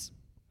bodies.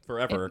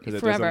 Forever, because it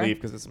Forever. doesn't leave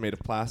because it's made of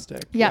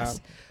plastic.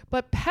 Yes.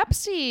 But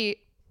Pepsi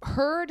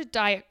heard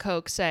Diet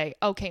Coke say,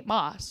 "Oh, Kate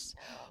Moss,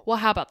 well,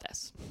 how about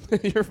this?" Yeah.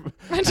 You're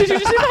Did you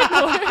just hear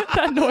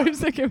that noise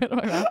that came out of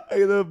my mouth?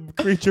 the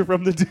creature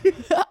from the deep.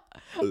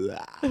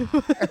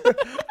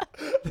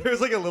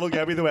 There's like a little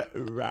Gabby that went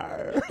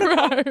rawr.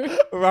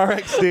 Rawr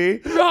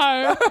XD.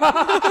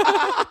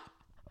 Rawr.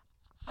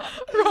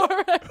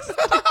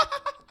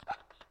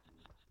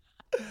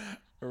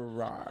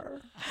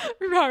 Rawr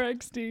Rawr.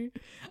 XD.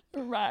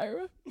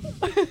 Rawr.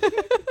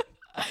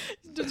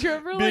 Did you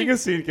ever Being a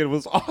scene kid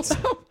was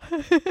awesome.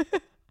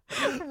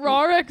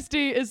 Rawr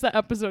XD is the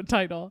episode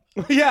title.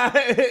 Yeah,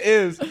 it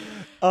is.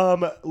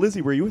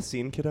 Lizzie, were you a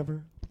scene kid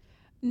ever?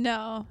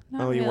 No,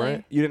 not Oh, you really.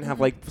 weren't? You didn't have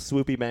like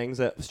swoopy bangs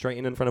that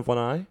straighten in front of one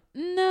eye?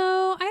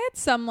 No, I had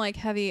some like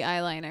heavy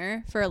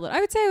eyeliner for a little. I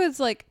would say it was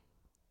like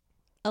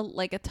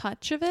a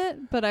touch of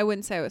it, but I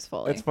wouldn't say it was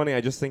fully. It's funny.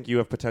 I just think you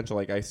have potential.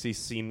 Like I see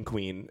scene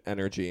queen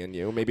energy in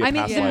you. Maybe a I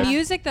mean, past the life.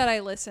 music that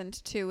I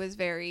listened to was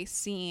very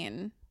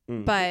scene,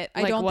 Mm. but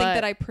I Like don't what? think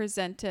that I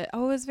presented.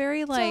 Oh, it was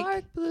very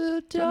like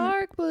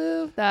dark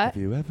blue. That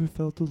Have you ever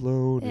felt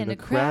alone in a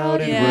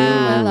crowded crowded room.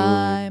 Well, room?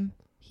 I'm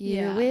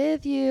here Yeah.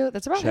 with you.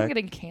 That's about him Check.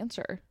 getting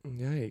cancer.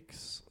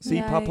 Yikes.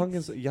 See, pop punk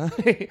is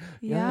yikes.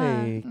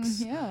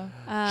 Yeah.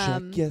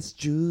 Check yes,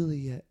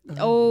 Juliet.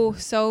 Oh,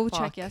 so Fuck.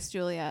 check yes,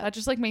 Juliet. That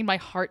just like made my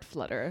heart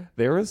flutter.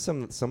 There is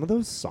some of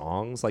those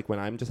songs, like when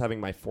I'm just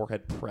having my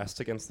forehead pressed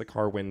against the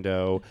car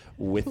window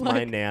with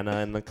my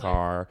Nana in the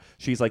car.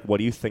 She's like, "What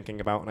are you thinking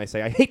about?" And I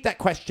say, "I hate that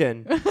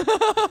question."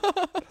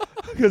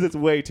 Because it's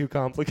way too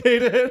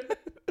complicated.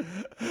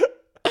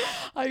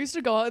 I used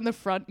to go out in the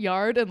front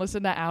yard and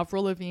listen to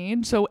Avril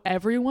Lavigne, so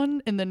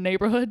everyone in the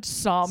neighborhood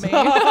saw me.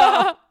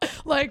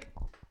 Like,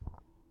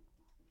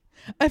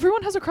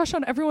 everyone has a crush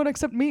on everyone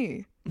except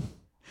me.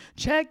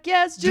 Check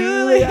yes,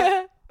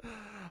 Juliet.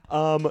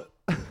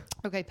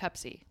 Okay,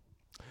 Pepsi.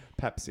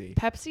 Pepsi.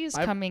 Pepsi is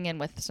coming in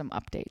with some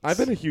updates. I've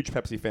been a huge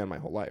Pepsi fan my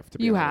whole life, to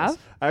be You honest.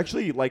 have? I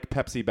actually like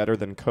Pepsi better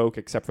than Coke,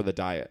 except for the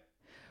diet.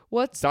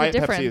 What's Diet the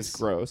difference? Pepsi is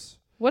gross.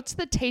 What's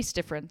the taste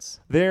difference?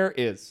 There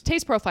is.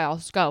 Taste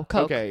profiles. Go.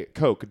 Coke. Okay,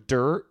 Coke.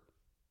 Dirt.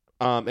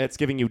 It's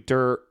giving you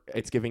dirt.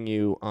 It's giving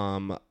you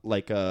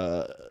like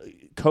a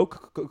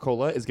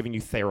Coca-Cola is giving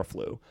you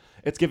Theraflu.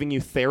 It's giving you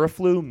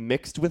Theraflu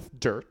mixed with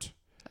dirt.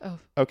 Oh.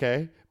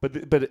 Okay, but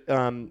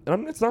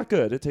it's not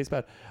good. It tastes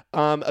bad.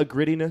 A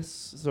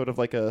grittiness, sort of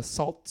like a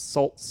salt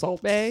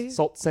Bay?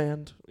 salt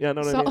sand. Yeah,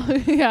 know what I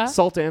mean? Yeah.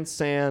 Salt and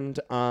sand.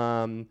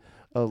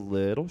 A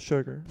little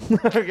sugar.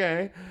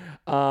 Okay.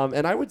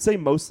 And I would say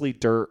mostly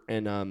dirt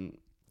and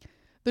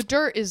The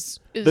dirt is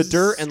the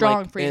dirt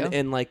strong and for you.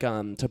 and like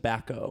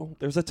tobacco.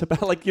 There's a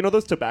tobacco, like, you know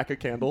those tobacco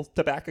candles.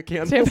 Tobacco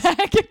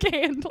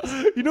candles.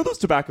 You know those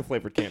tobacco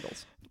flavored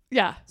candles.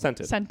 Yeah.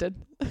 Scented.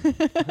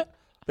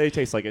 They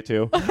taste like it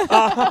too.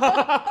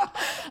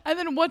 And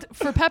then what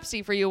for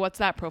Pepsi for you? What's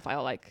that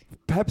profile like?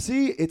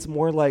 Pepsi, it's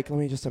more like, let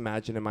me just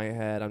imagine in my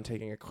head. I'm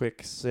taking a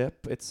quick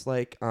sip. It's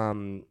like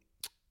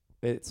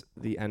it's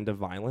the end of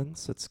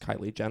violence. It's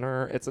Kylie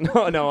Jenner. It's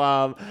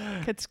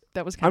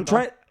that was Kendall. I'm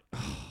trying.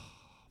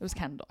 It was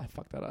Kendall. I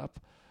fucked that up.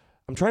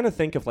 I'm trying to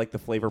think of like the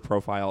flavor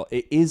profile.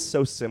 It is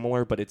so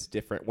similar, but it's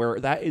different. Where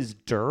that is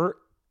dirt,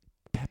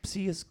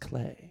 Pepsi is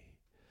clay.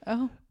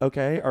 Oh.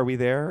 Okay, are we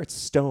there? It's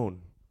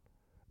stone.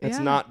 It's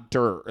Yeah. not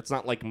dirt. It's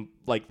not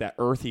like that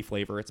earthy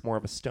flavor. It's more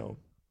of a stone.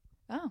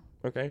 Oh.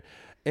 Okay,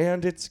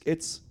 and it's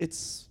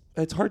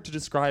hard to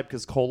describe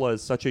because cola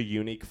is such a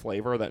unique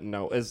flavor that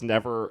is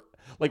never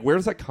like, where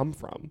does that come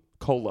from?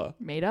 Cola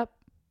Made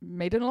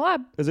in a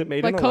lab. Is it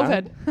made like in a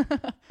lab?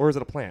 COVID? Or is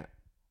it a plant?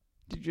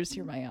 Did you just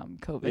hear my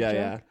COVID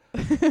Yeah,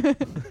 joke?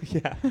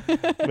 yeah.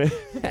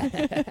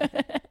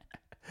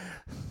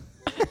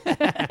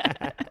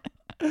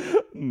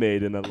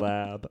 Made in a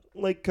lab,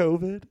 like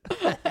COVID.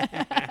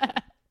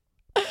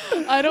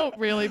 I don't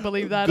really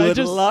believe that. Good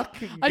luck,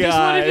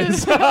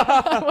 guys.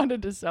 I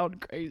wanted to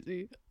sound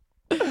crazy.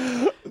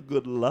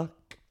 Good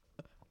luck.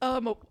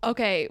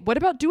 Okay. What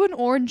about doing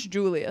Orange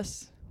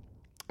Julius?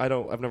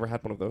 I've never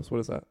had one of those. What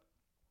is that?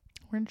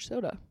 Orange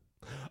soda.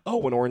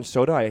 Oh, an orange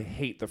soda. I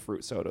hate the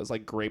fruit sodas,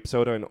 like grape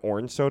soda and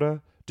orange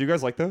soda. Do you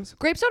guys like those?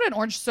 Grape soda and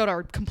orange soda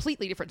are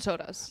completely different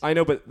sodas. I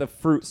know, but the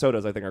fruit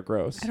sodas I think are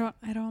gross.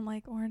 I don't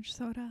like orange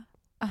soda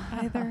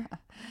either.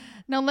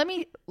 Now let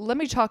me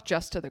talk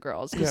just to the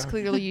girls, because Yeah.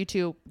 clearly you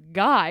two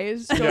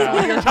guys don't know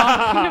what you're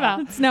talking about.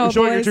 It's no You're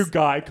showing boys. your two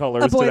guy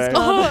colors a boys today.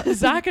 club.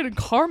 Zach and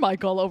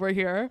Carmichael over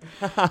here.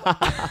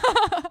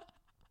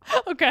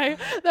 Okay,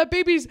 that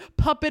baby's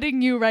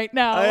puppeting you right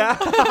now.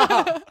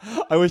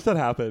 I wish that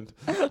happened.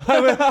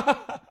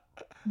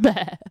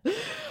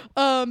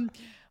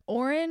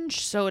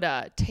 Orange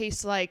soda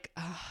tastes like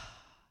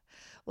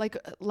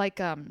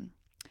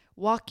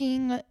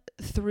walking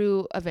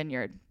through a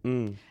vineyard,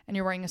 and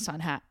you're wearing a sun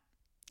hat,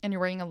 and you're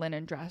wearing a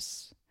linen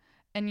dress,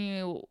 and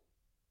you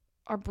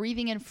are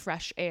breathing in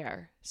fresh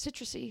air,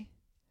 citrusy.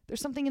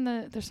 There's something in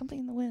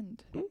the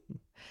wind,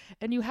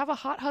 and you have a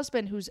hot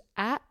husband who's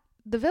at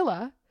the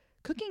villa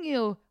cooking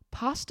you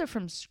pasta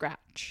from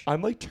scratch.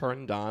 I'm like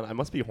turned on. I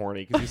must be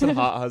horny because you said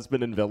hot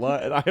husband and villa,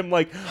 and I'm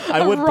like,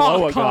 I would Rock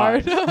blow a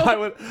hard.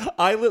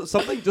 guy.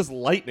 Something just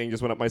lightning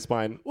just went up my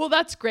spine. Well,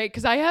 that's great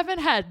because I haven't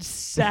had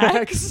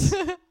sex.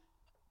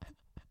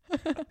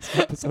 This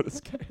episode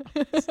is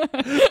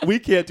chaos. We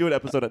can't do an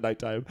episode at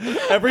nighttime.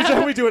 Every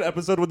time we do an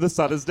episode when the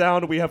sun is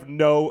down, we have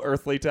no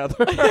earthly tether.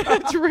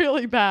 It's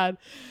really bad.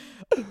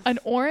 An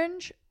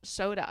orange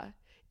soda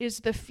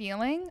is the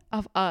feeling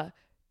of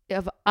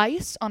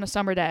ice on a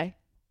summer day.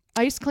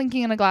 Ice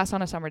clinking in a glass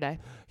on a summer day.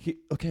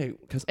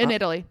 Because in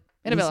Italy.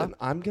 In a villa.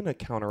 I'm going to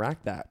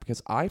counteract that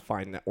because I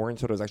find that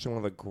orange soda is actually one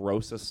of the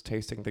grossest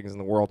tasting things in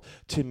the world.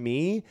 To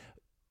me,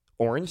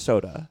 orange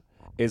soda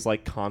is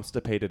like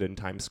constipated in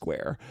Times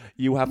Square.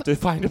 You have to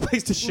find a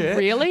place to shit.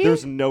 Really?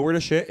 There's nowhere to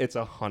shit. It's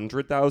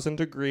 100,000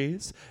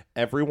 degrees.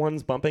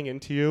 Everyone's bumping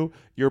into you.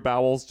 Your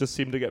bowels just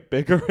seem to get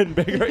bigger and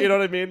bigger. You know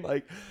what I mean?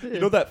 Like, you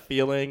know that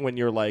feeling when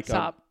you're like...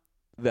 Stop.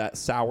 That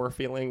sour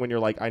feeling when you're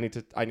like, I need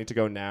to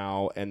go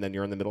now, and then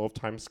you're in the middle of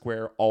Times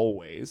Square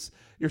always.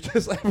 You're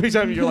just every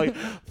time you're like,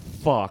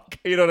 fuck.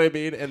 You know what I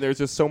mean? And there's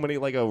just so many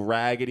like a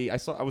raggedy. I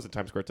was in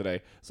Times Square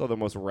today. Saw the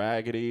most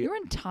raggedy. You were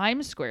in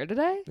Times Square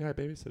today? Yeah, I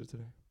babysitted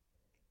today.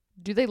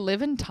 Do they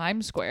live in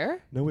Times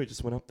Square? No, we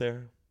just went up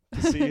there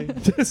to see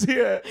to see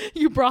it.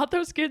 You brought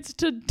those kids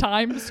to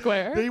Times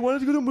Square? They wanted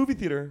to go to a movie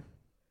theater.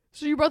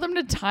 So you brought them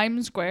to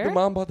Times Square? The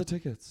mom bought the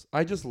tickets.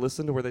 I just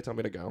listened to where they tell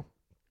me to go.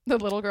 The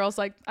little girl's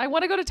like, I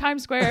want to go to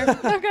Times Square.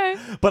 Okay.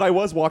 But I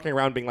was walking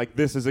around being like,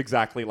 this is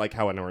exactly like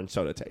how an orange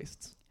soda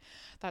tastes.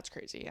 That's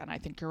crazy, and I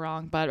think you're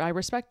wrong, but I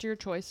respect your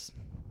choice.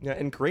 Yeah,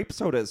 and grape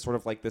soda is sort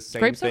of like the same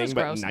Grape thing, soda's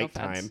but gross, no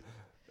nighttime. offense.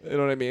 You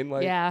know what I mean?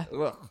 Like, Yeah.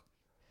 Ugh.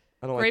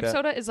 I don't Grape like that.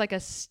 soda is like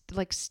a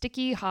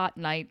sticky hot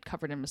night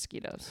covered in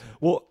mosquitoes.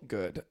 Well,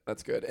 good.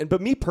 That's good.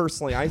 But me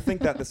personally, I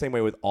think that the same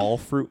way with all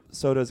fruit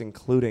sodas,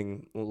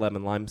 including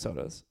lemon lime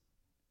sodas.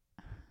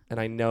 And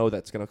I know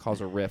that's going to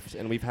cause a rift.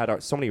 And we've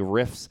had so many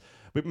rifts.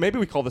 Maybe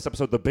we call this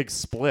episode The Big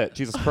Split.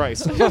 Jesus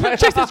Christ.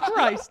 Jesus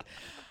Christ.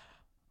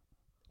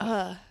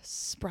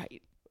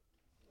 Sprite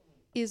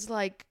is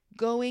like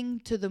going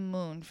to the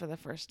moon for the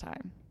first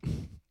time.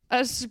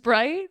 A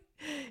Sprite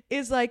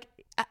is like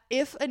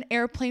if an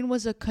airplane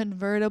was a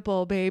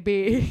convertible,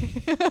 baby.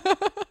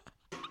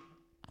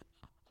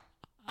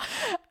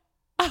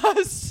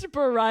 A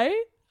Sprite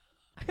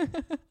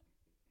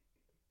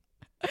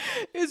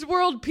is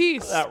world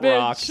peace. That bitch.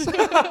 rocks.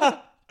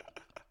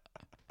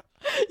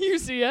 You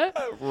see it?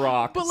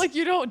 Rocks. But like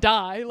you don't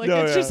die. Like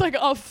No, it's yeah. just like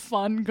a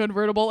fun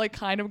convertible, like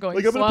kind of going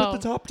like, I'm slow. going to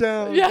put the top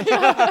down. Yeah.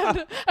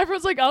 And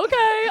everyone's like,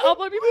 okay, I'll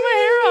let me put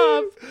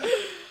my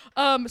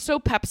hair up. So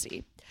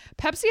Pepsi.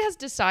 Pepsi has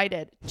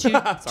decided to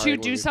Sorry,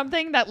 do Lizzie.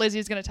 something that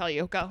Lizzie's going to tell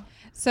you. Go.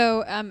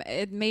 So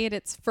it made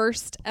its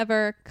first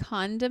ever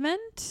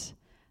condiment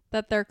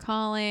that they're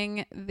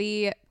calling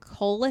the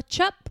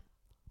Coletchup.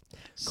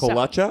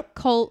 Coletchup?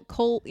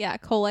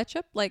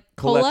 Coletchup, like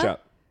cola Coletchup.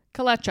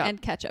 Ketchup.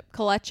 and ketchup.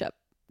 Coletchup.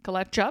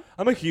 Ketchup.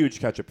 I'm a huge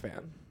ketchup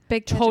fan.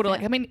 Big ketchup Totally.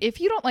 fan. I mean, if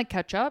you don't like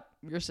ketchup,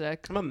 you're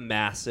sick. I'm a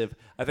massive.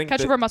 I think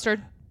Ketchup that- or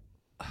mustard?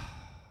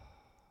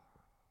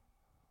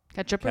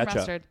 Ketchup or Ketchup.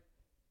 mustard?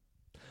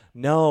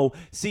 No.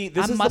 See,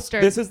 this I'm is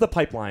mustard. this is the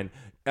pipeline.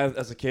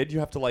 As a kid, you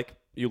have to like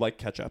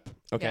ketchup,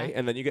 okay? Yeah.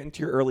 And then you get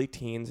into your early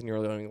teens, and you're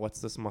like, "What's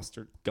this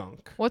mustard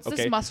gunk? What's this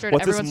okay? mustard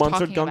What's this everyone's mustard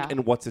talking gunk, about?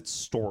 and what's its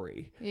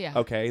story? Yeah.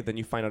 Okay. Then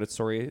you find out its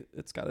story.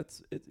 It's got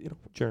its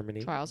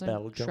Germany, Trials and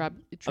Belgium.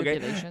 Okay.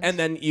 tribulations. And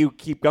then you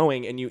keep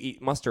going, and you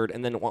eat mustard,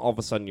 and then all of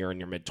a sudden you're in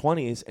your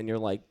mid-20s, and you're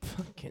like,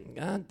 "Fucking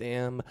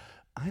goddamn."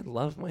 I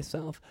love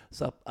myself.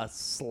 So a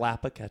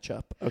slap of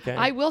ketchup, okay?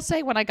 I will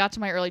say when I got to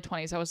my early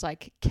 20s, I was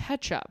like,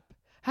 ketchup.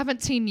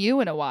 Haven't seen you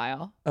in a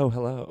while. Oh,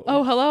 hello.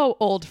 Oh, hello,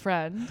 old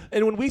friend.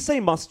 And when we say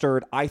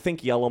mustard, I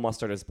think yellow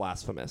mustard is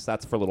blasphemous.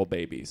 That's for little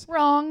babies.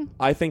 Wrong.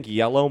 I think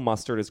yellow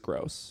mustard is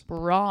gross.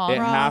 Wrong. It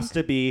has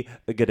to be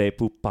Grey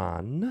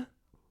Poupon.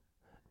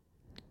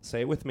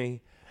 Say it with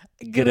me.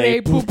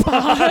 Grey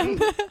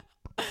Poupon.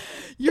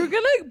 You're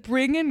going to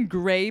bring in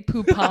Grey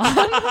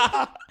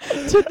Poupon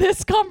to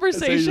this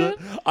conversation?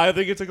 I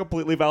think it's a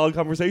completely valid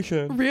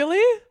conversation.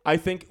 Really? I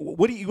think,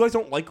 what do you guys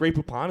don't like Grey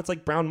Poupon? It's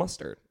like brown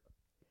mustard.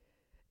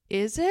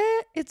 Is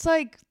it? It's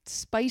like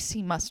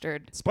spicy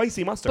mustard.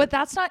 Spicy mustard. But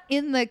that's not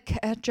in the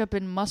ketchup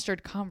and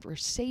mustard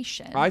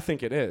conversation. I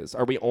think it is.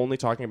 Are we only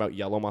talking about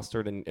yellow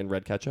mustard and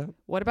red ketchup?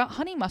 What about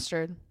honey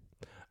mustard?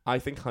 I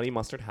think honey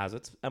mustard has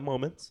its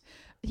moments.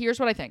 Here's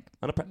what I think.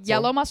 On a pretzel.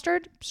 Yellow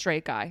mustard,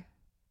 straight guy.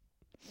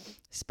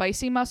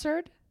 Spicy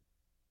mustard,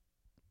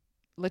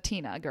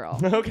 Latina girl.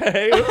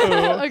 Okay.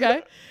 Ooh.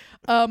 Okay.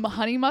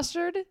 Honey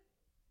mustard,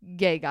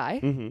 gay guy.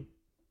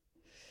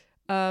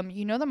 Mm-hmm.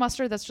 You know the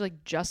mustard that's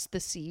like just the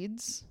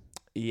seeds?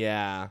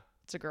 Yeah.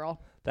 It's a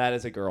girl. That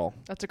is a girl.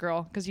 That's a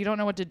girl because you don't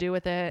know what to do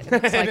with it.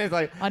 And it's like, It's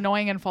like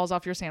annoying and falls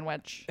off your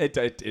sandwich. it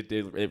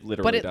literally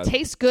But it does.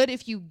 tastes good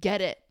if you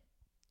get it.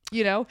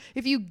 You know,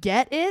 if you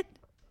get it,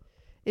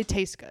 it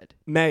tastes good.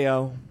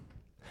 Mayo.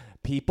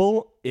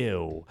 People,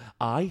 ew.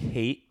 I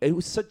hate. It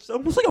was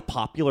almost like a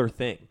popular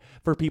thing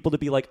for people to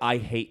be like, I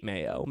hate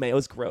mayo.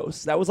 Mayo's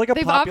gross. That was like a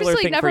They've popular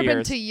obviously thing never for been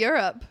years. to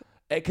Europe.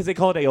 Because they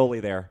call it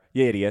aioli there.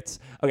 You idiots.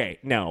 Okay,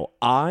 no.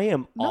 I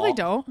am. No, they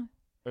don't.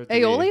 Or do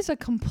they? Aioli is a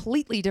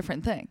completely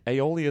different thing.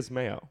 Aioli is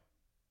mayo.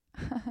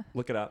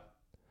 Look it up.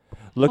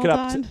 Look Hold it up.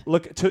 on.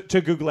 Look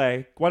to Google.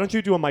 Why don't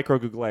you do a micro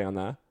Google on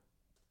that?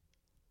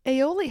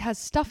 Aioli has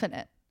stuff in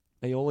it.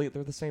 Aioli,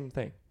 they're the same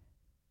thing.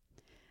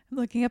 I'm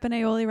looking up an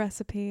aioli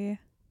recipe.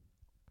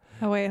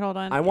 Oh wait, hold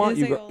on. I want Is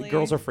you. aioli-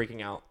 Girls are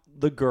freaking out.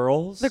 The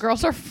girls. The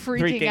girls are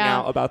freaking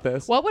out about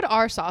this. What would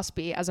our sauce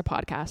be as a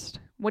podcast?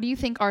 What do you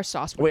think our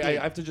sauce would Wait, be?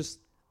 I have to just.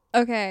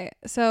 Okay,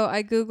 so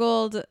I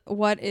googled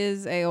what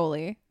is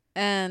aioli,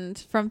 and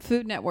from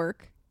Food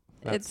Network,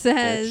 it That's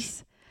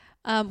says,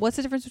 what's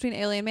the difference between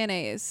aioli and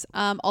mayonnaise?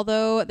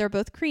 Although they're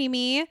both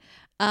creamy,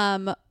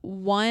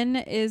 one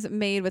is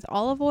made with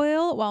olive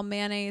oil, while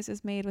mayonnaise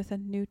is made with a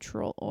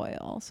neutral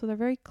oil. So they're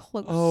very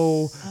close.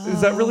 Oh,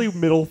 is that really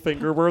middle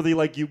finger worthy?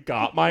 Like, you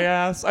got my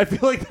ass? I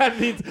feel like that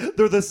means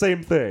they're the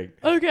same thing.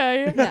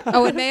 Okay. Yeah.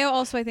 Oh, and mayo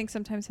also I think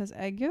sometimes has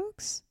egg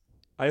yolks.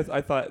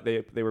 I thought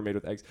they were made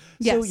with eggs. So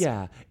Yes.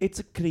 yeah, it's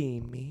a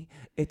creamy.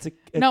 It's a.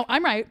 No,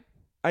 I'm right.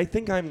 I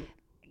think I'm.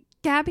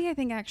 Gabby, I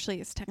think actually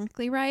is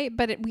technically right,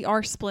 but we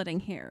are splitting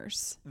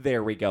hairs.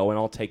 There we go, and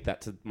I'll take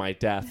that to my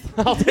death.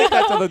 I'll take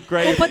that to the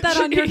grave. Put that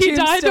on your He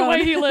died the tombstone.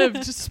 way he lived,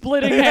 just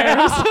splitting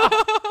hairs.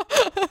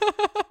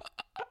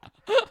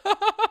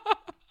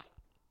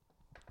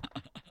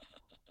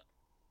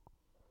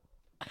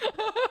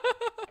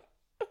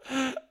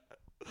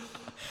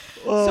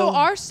 So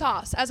our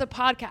sauce as a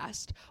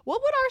podcast,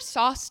 what would our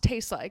sauce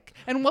taste like?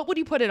 And what would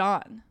you put it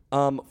on?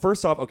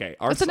 First off, okay,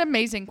 That's an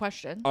amazing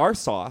question. our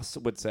sauce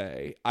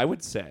I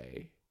would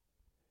say,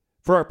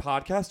 for our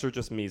podcast or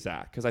just me,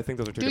 Zach, because I think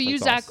those are two Do different you,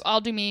 sauce. Zach?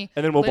 I'll do me.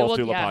 And then we'll both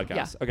do the yeah,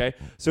 podcast. yeah. Okay.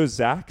 So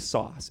Zach's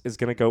sauce is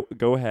gonna go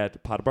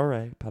ahead. Pas de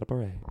bourrée, pas de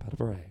bourrée, pas de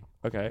bourrée.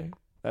 Okay.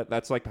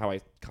 That's like how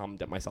I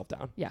calmed myself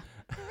down. Yeah.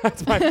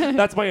 that's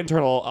my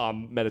internal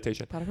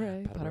meditation. Pas de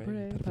bourrée, Pas de pas de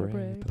bourrée,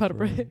 bourrée, pas de pas de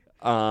bourrée, bourrée,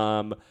 pas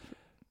de bourrée.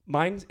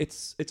 Mine's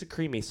it's a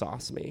creamy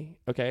sauce me.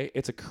 Okay.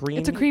 It's a creamy.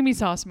 It's a creamy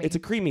sauce, me. It's a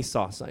creamy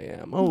sauce I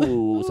am.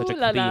 Oh, such a Ooh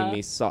la la.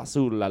 creamy sauce.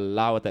 Ooh la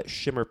la, with that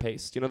shimmer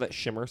paste. You know that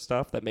shimmer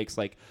stuff that makes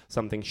like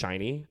something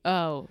shiny?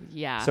 Oh,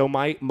 yeah. So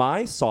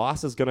my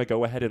sauce is gonna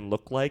go ahead and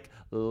look like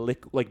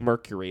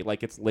mercury,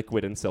 like it's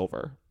liquid in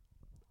silver.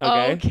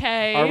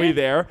 Okay. Are we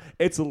there?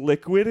 It's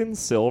liquid in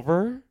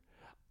silver,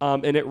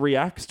 and it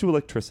reacts to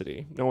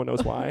electricity. No one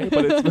knows why,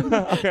 but it's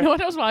okay. No one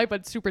knows why,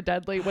 but it's super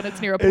deadly when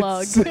it's near a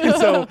plug.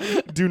 So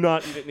do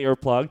not eat it near a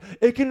plug.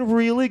 It can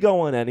really go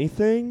on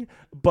anything,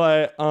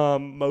 but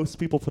most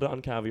people put it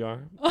on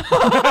caviar.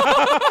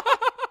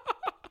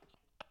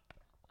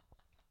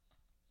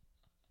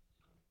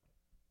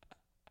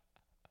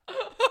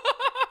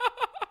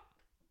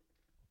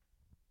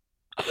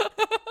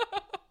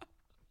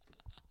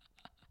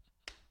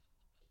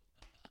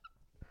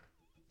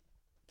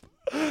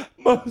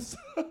 Most.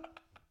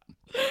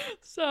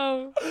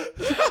 So,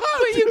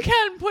 but you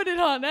can put it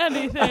on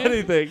anything.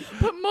 Anything.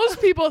 But most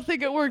people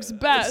think it works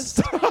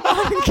best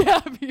on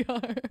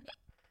caviar.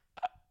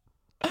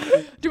 Do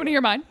you want to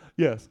hear mine?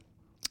 Yes.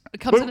 It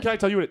comes Can I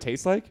tell you what it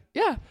tastes like?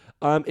 Yeah.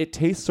 It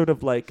tastes sort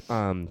of like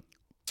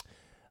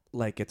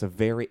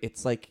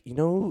it's like, you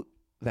know,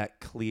 that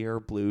clear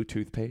blue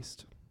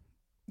toothpaste.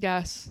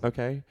 Yes.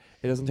 Okay.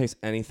 It doesn't taste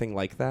anything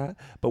like that.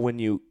 But when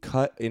you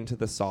cut into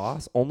the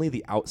sauce, only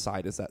the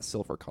outside is that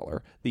silver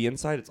color. The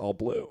inside, it's all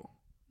blue.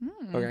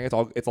 Okay.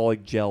 It's all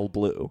like gel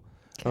blue.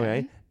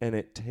 Okay. And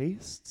it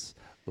tastes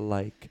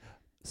like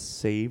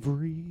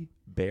savory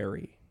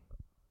berry.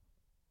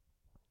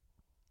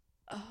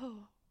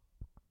 Oh.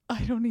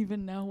 I don't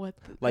even know what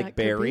like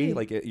berry,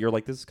 like you're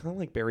like, this is kind of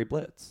like berry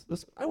blitz.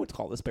 I would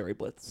call this berry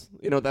blitz.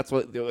 You know, that's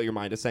what your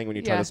mind is saying when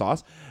you try the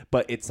sauce.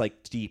 But it's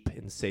like deep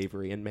and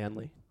savory and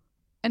manly.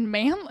 And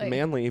manly.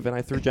 Manly, even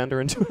I threw gender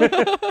into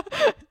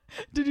it.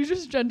 Did you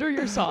just gender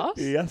your sauce?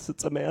 Yes,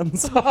 it's a man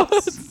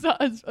sauce.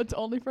 It's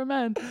only for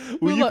men.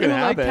 Well, you can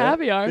have like it.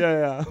 Caviar.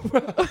 Yeah.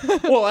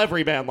 Well,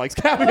 every man likes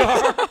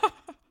caviar.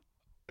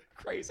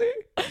 Crazy.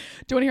 Do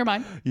you want to hear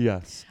mine?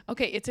 Yes.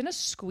 Okay, it's in a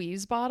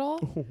squeeze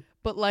bottle,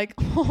 but like,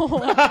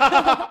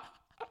 how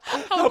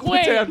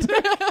quaint.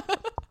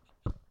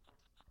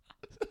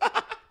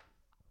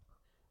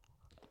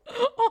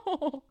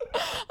 Oh,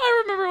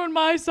 I remember when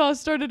my sauce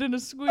started in a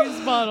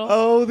squeeze bottle.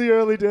 Oh, the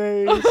early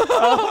days.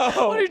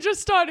 Oh. When you're just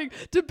starting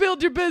to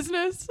build your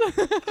business.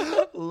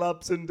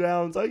 Lups and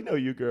downs. I know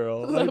you,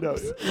 girl. I know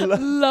you.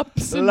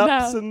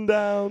 Lups and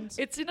downs.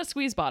 It's in a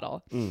squeeze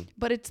bottle,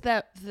 but it's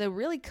the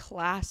really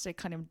classic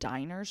kind of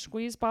diner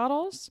squeeze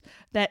bottles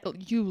that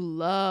you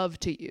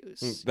love to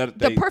use.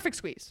 The perfect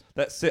squeeze.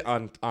 That sit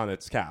on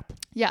its cap.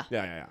 Yeah.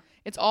 Yeah.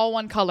 It's all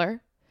one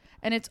color.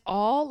 And it's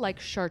all like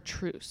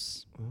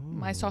chartreuse. Ooh.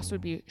 My sauce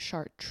would be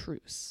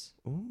chartreuse.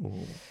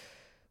 Ooh.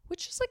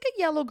 Which is like a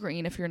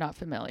yellow-green if you're not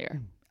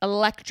familiar.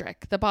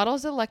 Electric. The bottle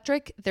is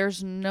electric.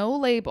 There's no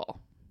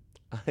label.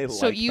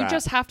 So you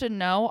just have to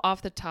know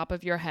off the top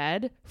of your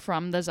head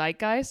from the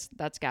zeitgeist,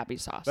 that's Gabby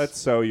sauce. That's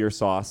so your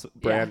sauce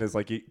brand is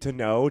like, to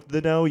know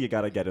the know, you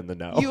got to get in the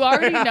know. You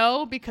already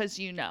know because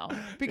you know.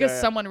 Because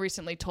someone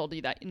recently told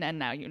you that, and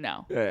now you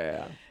know.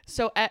 Yeah.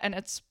 So, and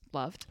it's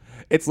loved.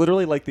 It's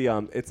literally like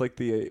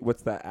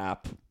what's that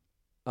app?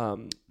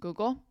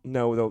 Google?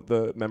 No,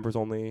 the members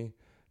only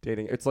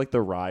dating. It's like the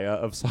Raya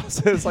of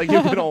sauces. Like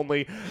you can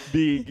only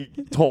be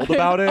told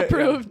about it.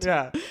 Approved.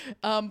 Yeah.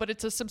 But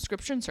it's a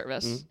subscription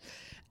service.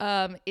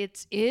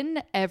 It's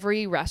in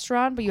every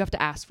restaurant, but you have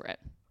to ask for it.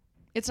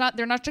 It's not.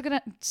 They're not just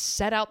gonna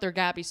set out their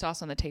Gabby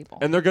sauce on the table.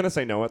 And they're gonna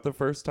say no at the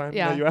first time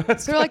that you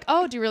ask. They're like,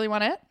 "Oh, do you really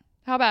want it?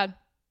 How bad?"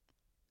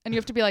 And you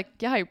have to be like,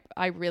 "Yeah,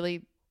 I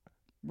really,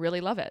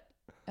 really love it."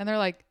 And they're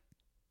like,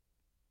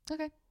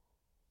 okay.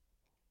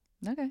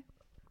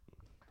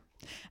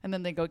 And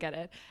then they go get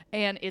it.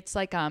 And it's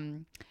like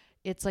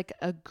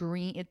a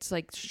green, it's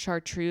like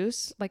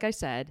chartreuse. Like I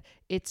said,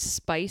 it's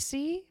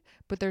spicy,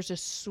 but there's a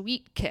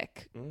sweet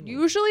kick.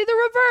 Usually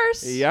the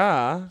reverse.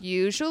 Yeah.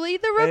 Usually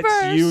the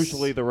reverse. It's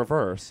usually the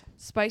reverse.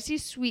 Spicy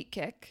sweet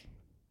kick.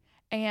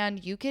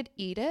 And you could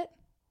eat it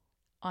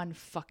on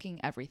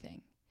fucking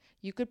everything.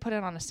 You could put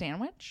it on a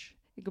sandwich.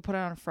 You could put it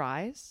on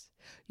fries.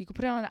 You could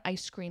put it on an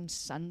ice cream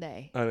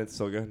sundae. And it's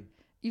so good.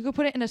 You could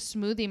put it in a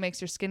smoothie, makes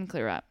your skin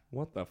clear up.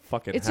 What the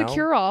fucking It's hell? a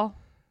cure-all.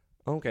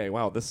 Okay,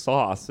 wow. This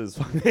sauce is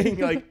fucking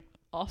like...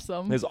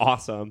 awesome. Is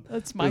awesome.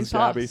 That's my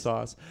sauce. Gabby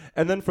sauce.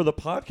 And then for the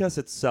podcast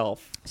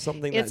itself,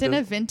 it's in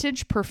a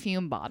vintage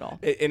perfume bottle.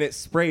 And it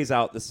sprays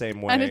out the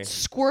same way. And it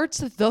squirts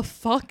the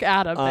fuck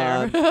out of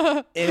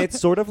there. And it's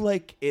sort of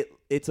like...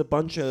 It's a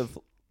bunch of...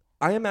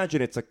 I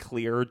imagine it's a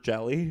clear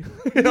jelly.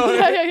 You know what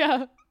I mean?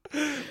 Yeah.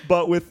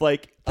 But with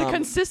like the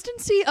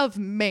consistency of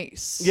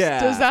mace.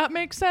 Yeah. Does that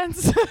make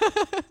sense?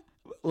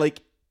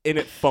 Like, and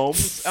it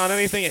foams on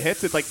anything it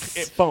hits. It's like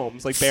it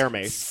foams like bear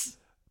mace.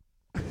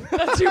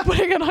 That's you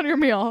putting it on your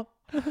meal.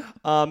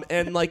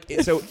 And like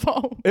it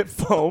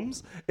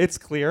foams. It's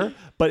clear,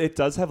 but it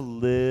does have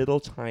little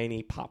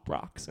tiny pop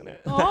rocks in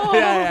it. Oh.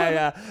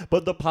 Yeah.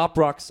 But the pop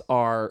rocks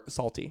are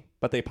salty,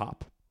 but they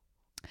pop.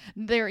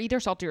 They're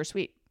either salty or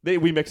sweet.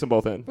 We mix them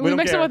both in. We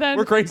mix them both in.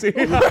 We're crazy.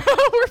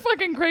 We're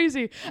fucking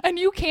crazy. And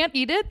you can't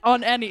eat it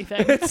on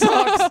anything. It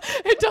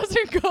sucks. It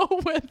doesn't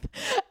go with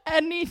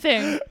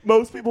anything.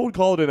 Most people would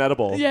call it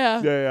inedible.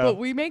 Yeah. But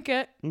we make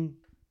it.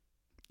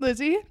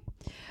 Lizzie?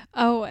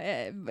 Oh,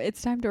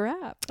 it's time to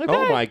wrap. Okay.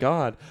 Oh my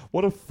God.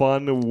 What a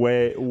fun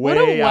way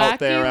out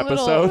there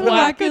episode.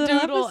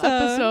 Wackadoodle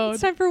episode.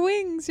 It's time for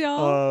wings,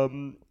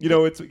 y'all.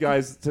 It's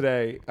guys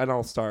today, and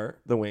I'll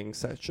start the wing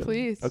section.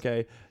 Please.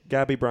 Okay.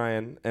 Gabby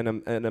Bryan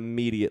and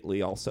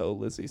immediately also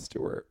Lizzie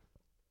Stewart.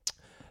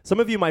 Some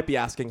of you might be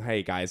asking,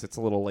 hey guys, it's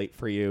a little late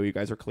for you. You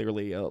guys are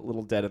clearly a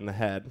little dead in the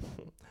head.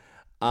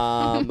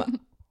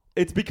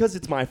 It's because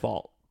it's my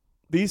fault.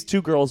 These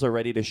two girls are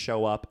ready to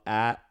show up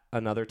at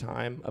another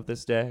time of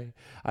this day.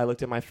 I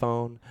looked at my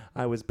phone.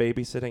 I was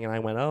babysitting and I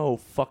went, oh,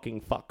 fuck.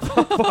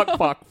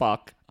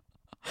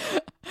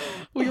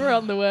 We were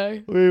on the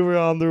way. We were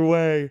on their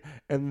way,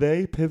 and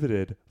they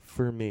pivoted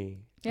for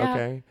me. Yeah.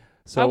 Okay.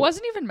 So I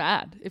wasn't even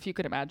mad, if you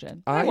could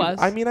imagine. I was.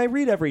 I mean, I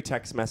read every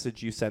text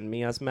message you send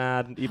me as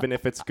mad, even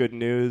if it's good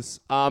news.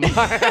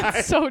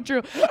 It's so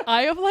true.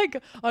 I have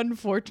like,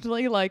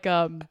 unfortunately, like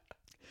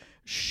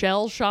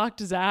shell-shocked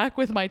Zach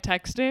with my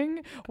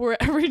texting, where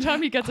every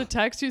time he gets a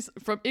text,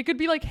 it could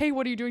be like, "Hey,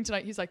 what are you doing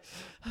tonight?" He's like,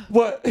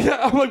 "What?"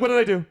 Yeah, I'm like, "What did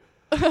I do?"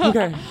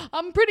 Okay.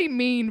 I'm pretty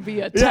mean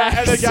via text. Yeah,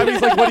 and then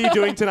Gabby's like, "What are you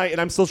doing tonight?"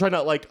 And I'm still trying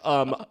to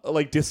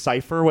like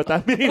decipher what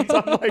that means.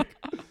 I'm like,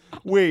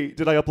 "Wait,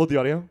 did I upload the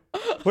audio?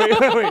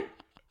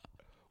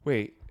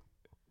 Wait.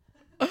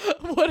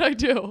 What'd I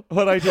do?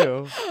 What'd I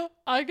do?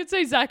 I could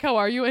say, Zach, how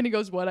are you? And he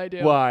goes, what'd I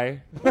do?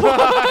 Why?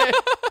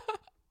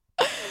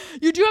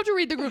 You do have to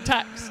read the group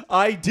text.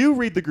 I do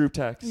read the group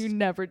text. You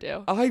never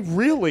do. I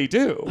really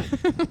do.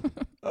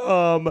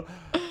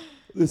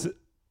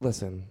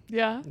 Listen.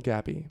 Yeah.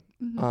 Gabby.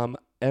 Mm-hmm.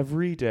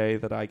 Every day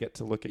that I get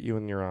to look at you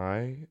in your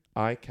eye,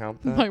 I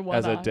count that My one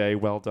as eye. a day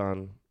well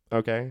done.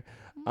 Okay?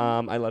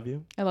 I love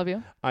you. I love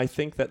you. I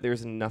think that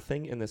there's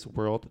nothing in this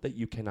world that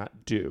you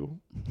cannot do.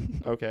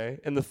 Okay?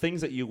 And the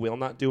things that you will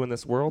not do in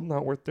this world,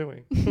 not worth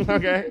doing.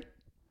 Okay?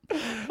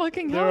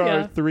 Fucking hell There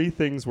yeah. are 3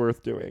 things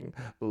worth doing.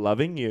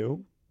 Loving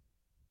you,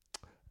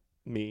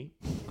 me,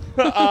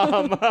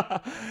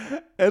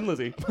 and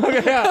Lizzie.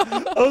 Okay, yeah.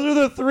 Those are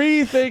the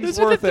 3 things Those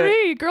are worth the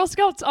 3. Girl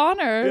Scouts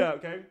honor. Yeah,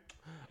 okay.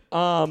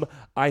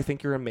 I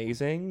think you're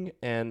amazing,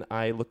 and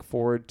I look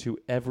forward to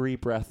every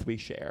breath we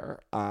share.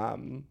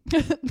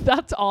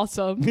 That's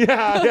awesome.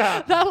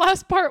 Yeah. That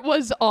last part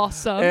was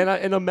awesome.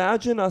 And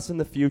imagine us in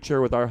the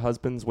future with our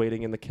husbands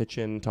waiting in the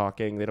kitchen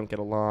talking. They don't get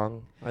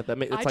along. It's I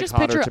like just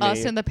hotter picture to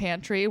us me. in the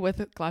pantry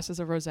with glasses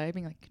of rosé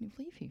being like, can you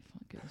believe he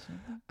fucking...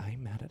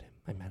 I'm mad at him.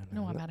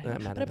 No, I'm mad at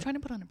him. But I'm trying to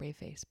put on a brave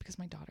face because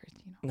my daughter's,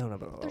 No.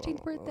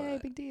 13th birthday,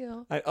 big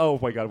deal. Oh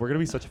my God, we're gonna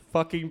be such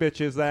fucking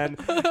bitches then.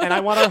 And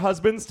I want our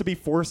husbands to be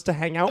forced to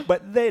hang out,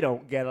 but they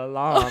don't get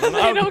along.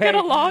 They don't get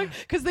along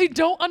because they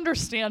don't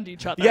understand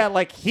each other. Yeah,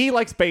 like he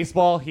likes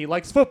baseball, he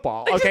likes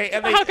football. Okay,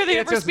 and How could they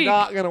it's ever just speak?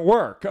 not gonna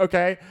work.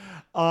 Okay,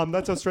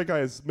 that's how straight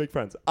guys make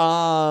friends.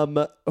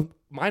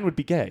 Mine would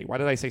be gay. Why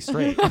did I say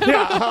straight?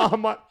 Yeah.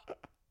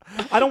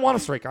 I don't want a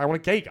straight guy. I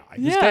want a gay guy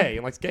who's gay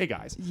and likes gay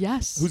guys.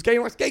 Yes. Who's gay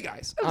and likes gay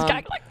guys.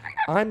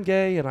 I'm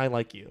gay and I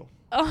like you.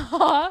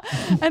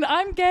 And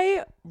I'm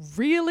gay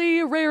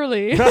really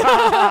rarely.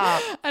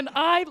 And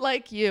I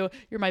like you.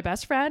 You're my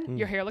best friend.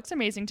 Your hair looks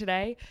amazing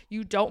today.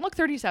 You don't look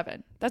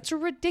 37. That's a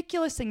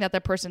ridiculous thing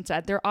that person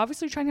said. They're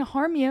obviously trying to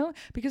harm you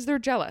because they're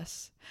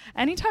jealous.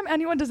 Anytime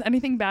anyone does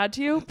anything bad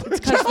to you,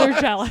 it's because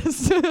they're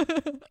jealous.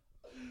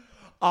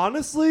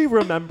 Honestly,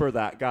 remember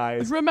that,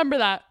 guys. Remember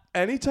that.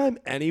 Anytime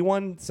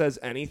anyone says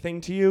anything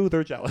to you,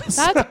 they're jealous.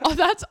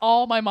 That's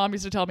all my mom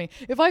used to tell me.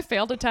 If I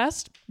failed a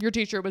test, your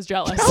teacher was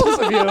jealous. Jealous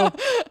of you.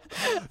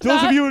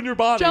 Jealous of you and your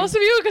body. Jealous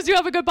of you because you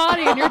have a good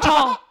body and you're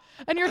tall.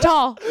 And you're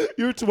tall.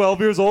 You're 12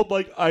 years old.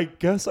 Like, I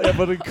guess I have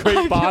a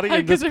great body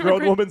and this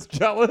grown woman's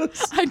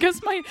jealous. I guess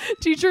my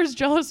teacher is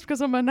jealous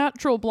because I'm a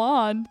natural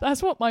blonde.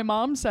 That's what my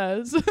mom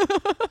says. And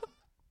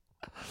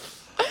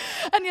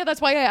yeah,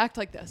 that's why I act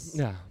like this.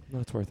 Yeah, no,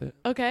 it's worth it.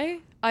 Okay?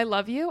 I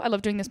love you. I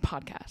love doing this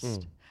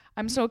podcast.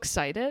 I'm so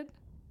excited.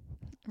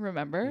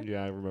 Remember?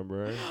 Yeah, I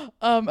remember.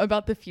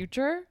 About the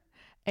future.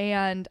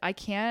 And I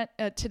can't...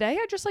 today,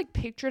 I just like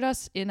pictured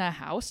us in a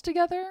house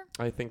together.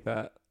 I think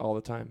that all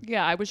the time.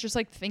 Yeah, I was just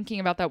like thinking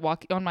about that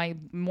walk on my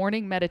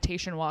morning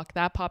meditation walk.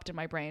 That popped in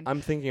my brain.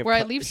 I'm thinking of where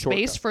I leave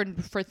space for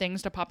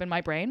things to pop in my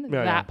brain.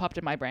 That popped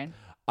in my brain.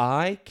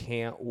 I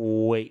can't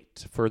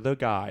wait for the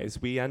guys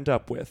we end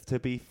up with to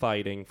be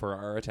fighting for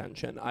our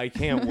attention. I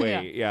can't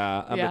wait.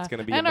 Yeah. It's going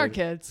to be and amazing. our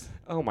kids.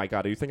 Oh my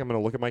God. Do you think I'm going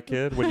to look at my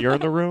kid when you're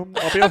in the room?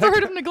 I'll be Ever like,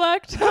 heard of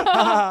neglect?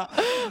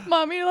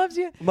 Mommy loves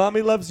you.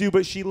 Mommy loves you,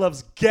 but she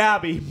loves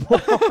Gabby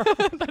more.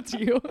 That's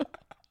you.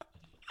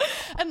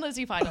 And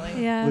Lizzie,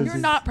 finally. Yeah. You're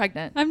not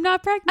pregnant. I'm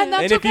not pregnant. And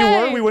that's and if you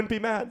okay. were, we wouldn't be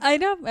mad. I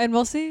know, and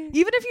we'll see.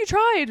 Even if you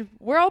tried,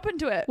 we're open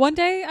to it. One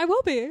day I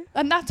will be.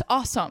 And that's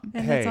awesome.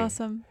 And Hey. that's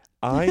awesome.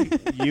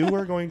 You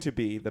are going to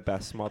be the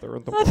best mother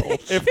in the world.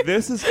 If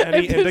this is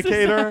any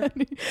indicator,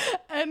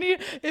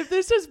 if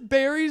this is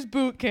Barry's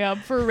boot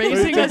camp for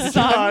raising a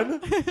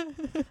son,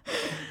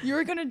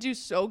 you're gonna do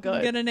so good.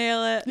 I'm gonna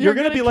nail it. you're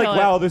going to be like, kill it.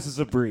 wow, this is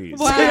a breeze.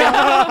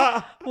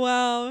 Wow.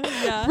 Wow.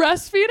 Yeah.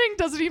 Breastfeeding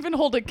doesn't even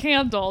hold a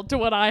candle to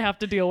what I have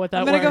to deal with at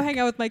I'm gonna work. go hang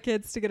out with my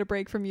kids to get a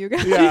break from you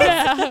guys. Yeah.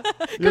 Yeah,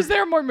 because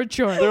they're more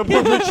mature. They're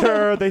more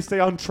mature. They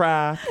stay on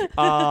track.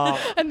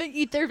 And they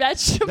eat their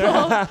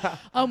vegetables.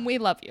 We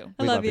love you.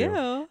 I We love love you.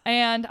 you.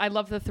 And I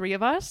love the 3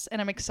 of us, and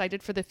I'm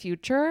excited for the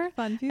future.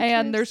 Fun future.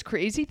 And there's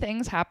crazy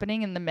things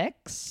happening in the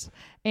mix,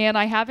 and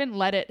I haven't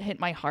let it hit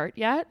my heart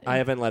yet. I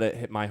haven't let it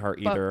hit my heart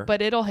either.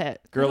 But it'll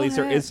hit. Girlies,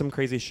 It'll there hit. is some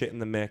crazy shit in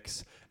the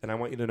mix, and I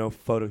want you to know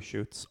photo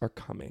shoots are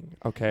coming,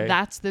 okay?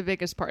 That's the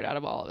biggest part out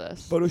of all of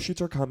this. Photo shoots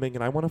are coming,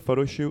 and I want a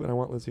photo shoot, and I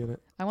want Lizzie in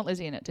it. I want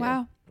Lizzie in it too.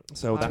 Wow.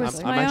 So that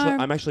Twist my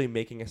arm. I'm actually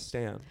making a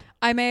stand.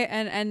 I may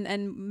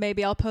and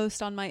maybe I'll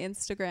post on my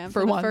Instagram For for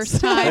the once. first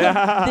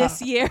time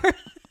this year.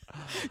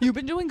 You've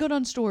been doing good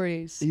on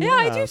stories. Yeah,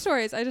 I do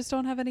stories. I just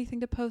don't have anything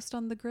to post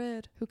on the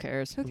grid. Who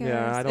cares? Who cares?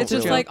 Yeah, I don't it's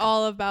just really- like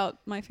all about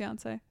my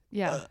fiance.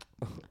 Yeah.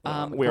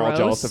 We're all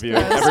jealous of you.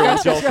 Gross.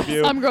 Everyone's jealous of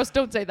you. I'm gross.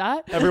 Don't say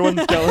that.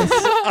 Everyone's jealous.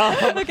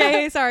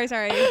 Okay, sorry. You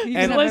And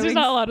can have Lizzie's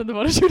my not allowed in the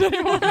photo shoot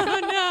anymore.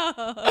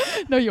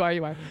 Oh, no. No, you are.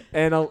 You are.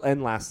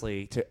 And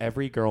lastly, to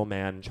every girl,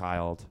 man,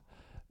 child,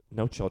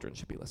 no children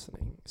should be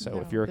listening. So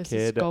if you're a This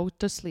is kid, go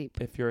to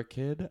sleep. if you're a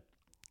kid,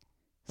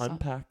 So-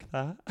 unpack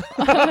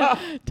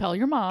that. Tell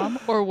your mom,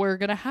 or we're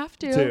gonna have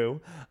to.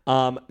 Two.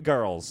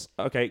 Girls.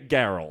 Okay,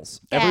 girls.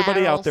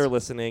 Everybody out Girls. there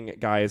listening,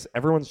 guys,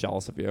 everyone's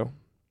jealous of you.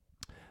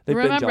 They've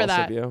Remember been jealous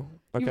that. of you.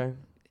 Okay.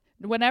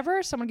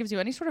 Whenever someone gives you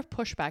any sort of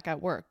pushback at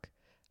work,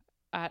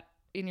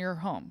 in your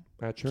home,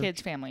 At church.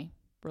 kids, family,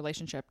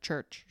 relationship,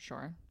 church,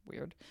 sure,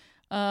 weird.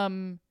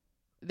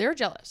 They're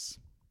jealous.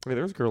 I mean,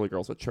 there's girly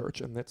girls at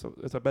church, and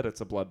I bet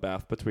it's a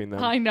bloodbath between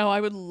them. I know. I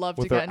would love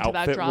to with get their into that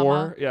outfit drama.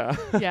 war. Yeah.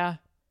 Yeah.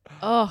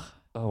 Ugh.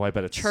 Oh, I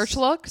bet it's Church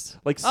looks.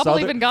 like I'll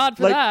believe in God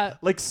for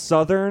that. Like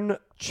Southern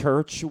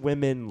church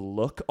women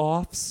look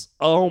offs.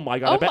 Oh my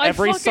God! Oh I bet my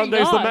every fucking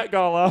Sunday's God. the Met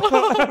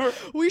Gala.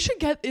 We should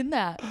get in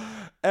that.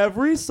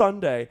 Every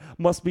Sunday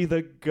must be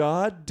the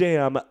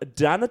goddamn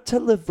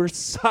Donatella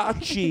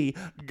Versace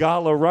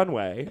gala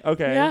runway.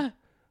 Okay. Yeah.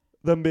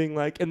 Them being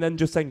like, and then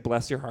just saying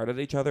 "bless your heart" at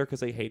each other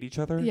because they hate each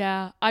other.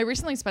 Yeah. I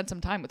recently spent some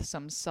time with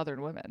some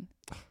Southern women,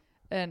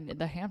 and in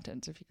the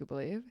Hamptons, if you could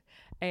believe.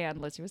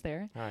 And Lizzie was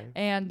there. Hi.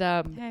 And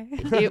Hey.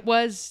 it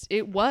was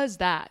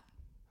that.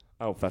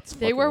 Oh, that's.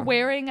 They were fucking-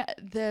 wearing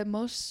the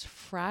most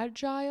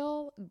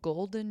fragile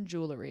golden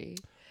jewelry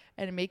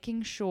and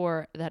making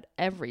sure that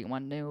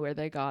everyone knew where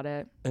they got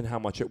it. and how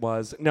much it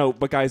was. No,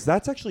 but guys,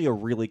 that's actually a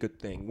really good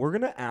thing. We're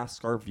going to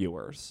ask our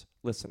viewers,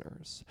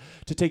 listeners,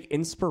 to take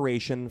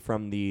inspiration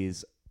from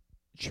these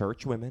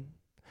church women,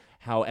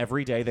 how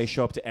every day they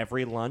show up to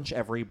every lunch,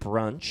 every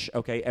brunch,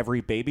 okay,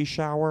 every baby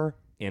shower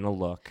in a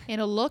look. In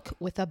a look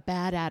with a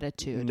bad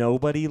attitude.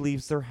 Nobody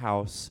leaves their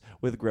house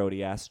with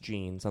grody ass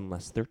jeans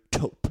unless they're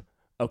taupe.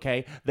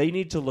 Okay? They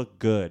need to look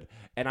good.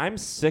 And I'm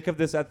sick of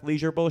this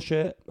athleisure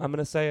bullshit. I'm going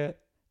to say it.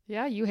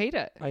 Yeah, you hate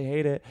it. I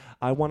hate it.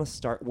 I want to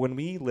start when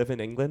we live in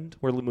England.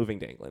 We're moving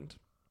to England,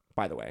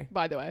 by the way.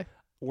 By the way.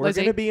 We're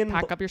Lizzie, going to be in.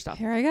 pack up your stuff.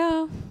 Here I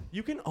go.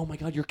 You can. Oh my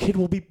God, your kid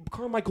will be.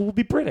 Carmichael will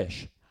be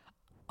British.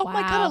 Oh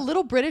my God, a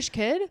little British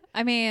kid?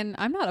 I mean,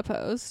 I'm not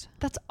opposed.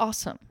 That's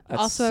awesome.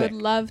 That's also, sick. I'd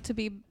love to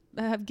be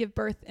give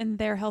birth in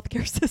their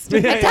healthcare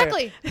system. Yeah,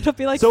 Exactly. It'll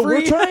be like So free.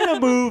 we're trying to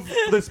move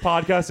this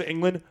podcast to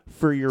England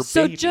for your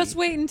So baby. just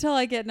wait until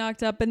I get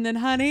knocked up, and then,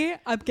 honey,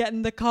 I'm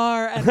getting the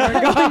car, and we're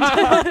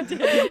going to.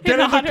 Get in the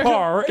 100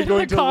 car in and the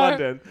going to car.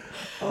 London.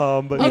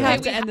 But We yeah.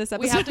 have to end this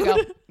We have to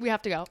episode. go. We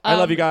have to go. I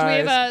love you Do we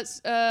have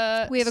guys.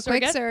 We have a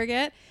quick surrogate?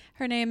 surrogate.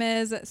 Her name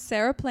is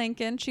Sarah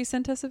Plankin. She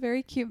sent us a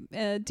very cute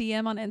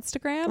DM on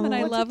Instagram, and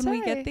I what'd love it when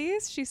we say? get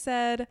these. She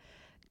said,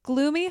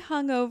 "Gloomy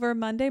hungover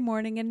Monday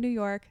morning in New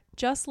York.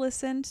 Just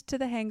listened to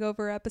the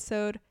Hangover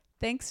episode.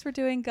 Thanks for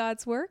doing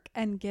God's work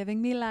and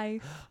giving me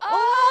life."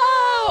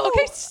 Oh,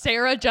 okay.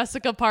 Sarah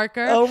Jessica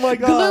Parker. Oh my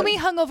God. Gloomy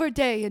hungover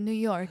day in New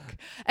York.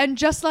 And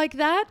just like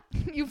that,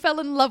 you fell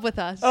in love with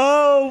us.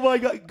 Oh my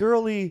God,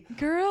 girly.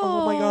 Girl.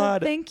 Oh my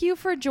God. Thank you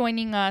for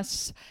joining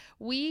us.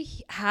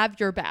 We have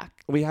your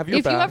back. We have your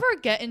If back. you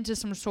ever get into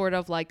some sort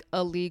of like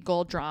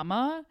illegal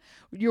drama,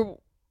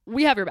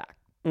 we have your back.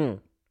 Mm.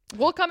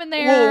 We'll come in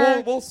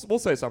there. We'll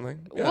say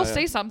something. Yeah, We'll yeah.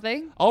 say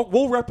something.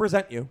 We'll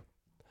represent you.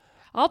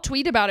 I'll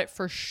tweet about it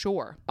for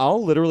sure.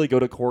 I'll literally go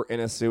to court in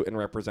a suit and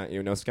represent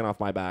you. No skin off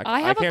my back. I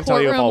have can't a tell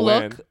you if courtroom I'll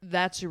look win.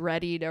 that's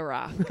ready to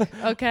rock.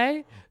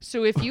 Okay?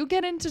 So if you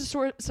get into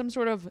some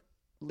sort of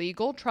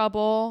legal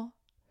trouble,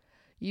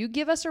 you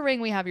give us a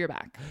ring, we have your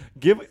back.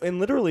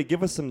 Literally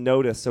give us some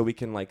notice so we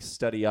can like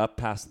study up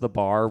past the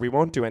bar. We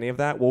won't do any of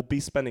that. We'll be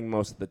spending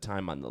most of the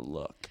time on the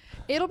look.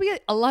 It'll be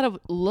a lot of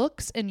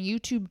looks and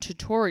YouTube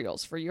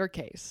tutorials for your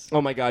case.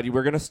 Oh my God,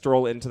 we're gonna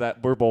stroll into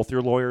that. We're both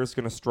your lawyers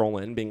gonna stroll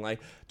in, being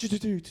like,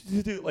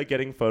 like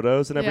getting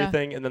photos and Yeah.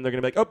 everything, and then they're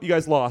gonna be like, "Oh, you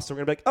guys lost." So we're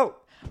gonna be like, "Oh,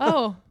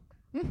 Oh,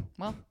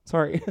 well,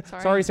 sorry,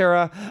 Sorry. sorry,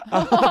 Sarah."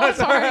 oh,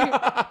 sorry.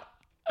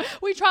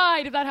 We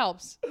tried, if that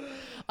helps.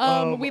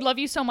 We love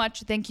you so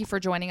much. Thank you for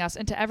joining us.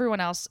 And to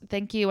everyone else,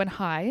 thank you and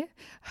hi.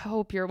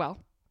 Hope you're well.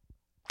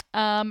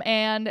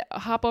 And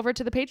hop over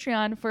to the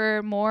Patreon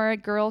for more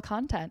girl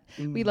content.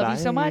 We love you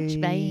so much.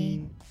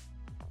 Bye.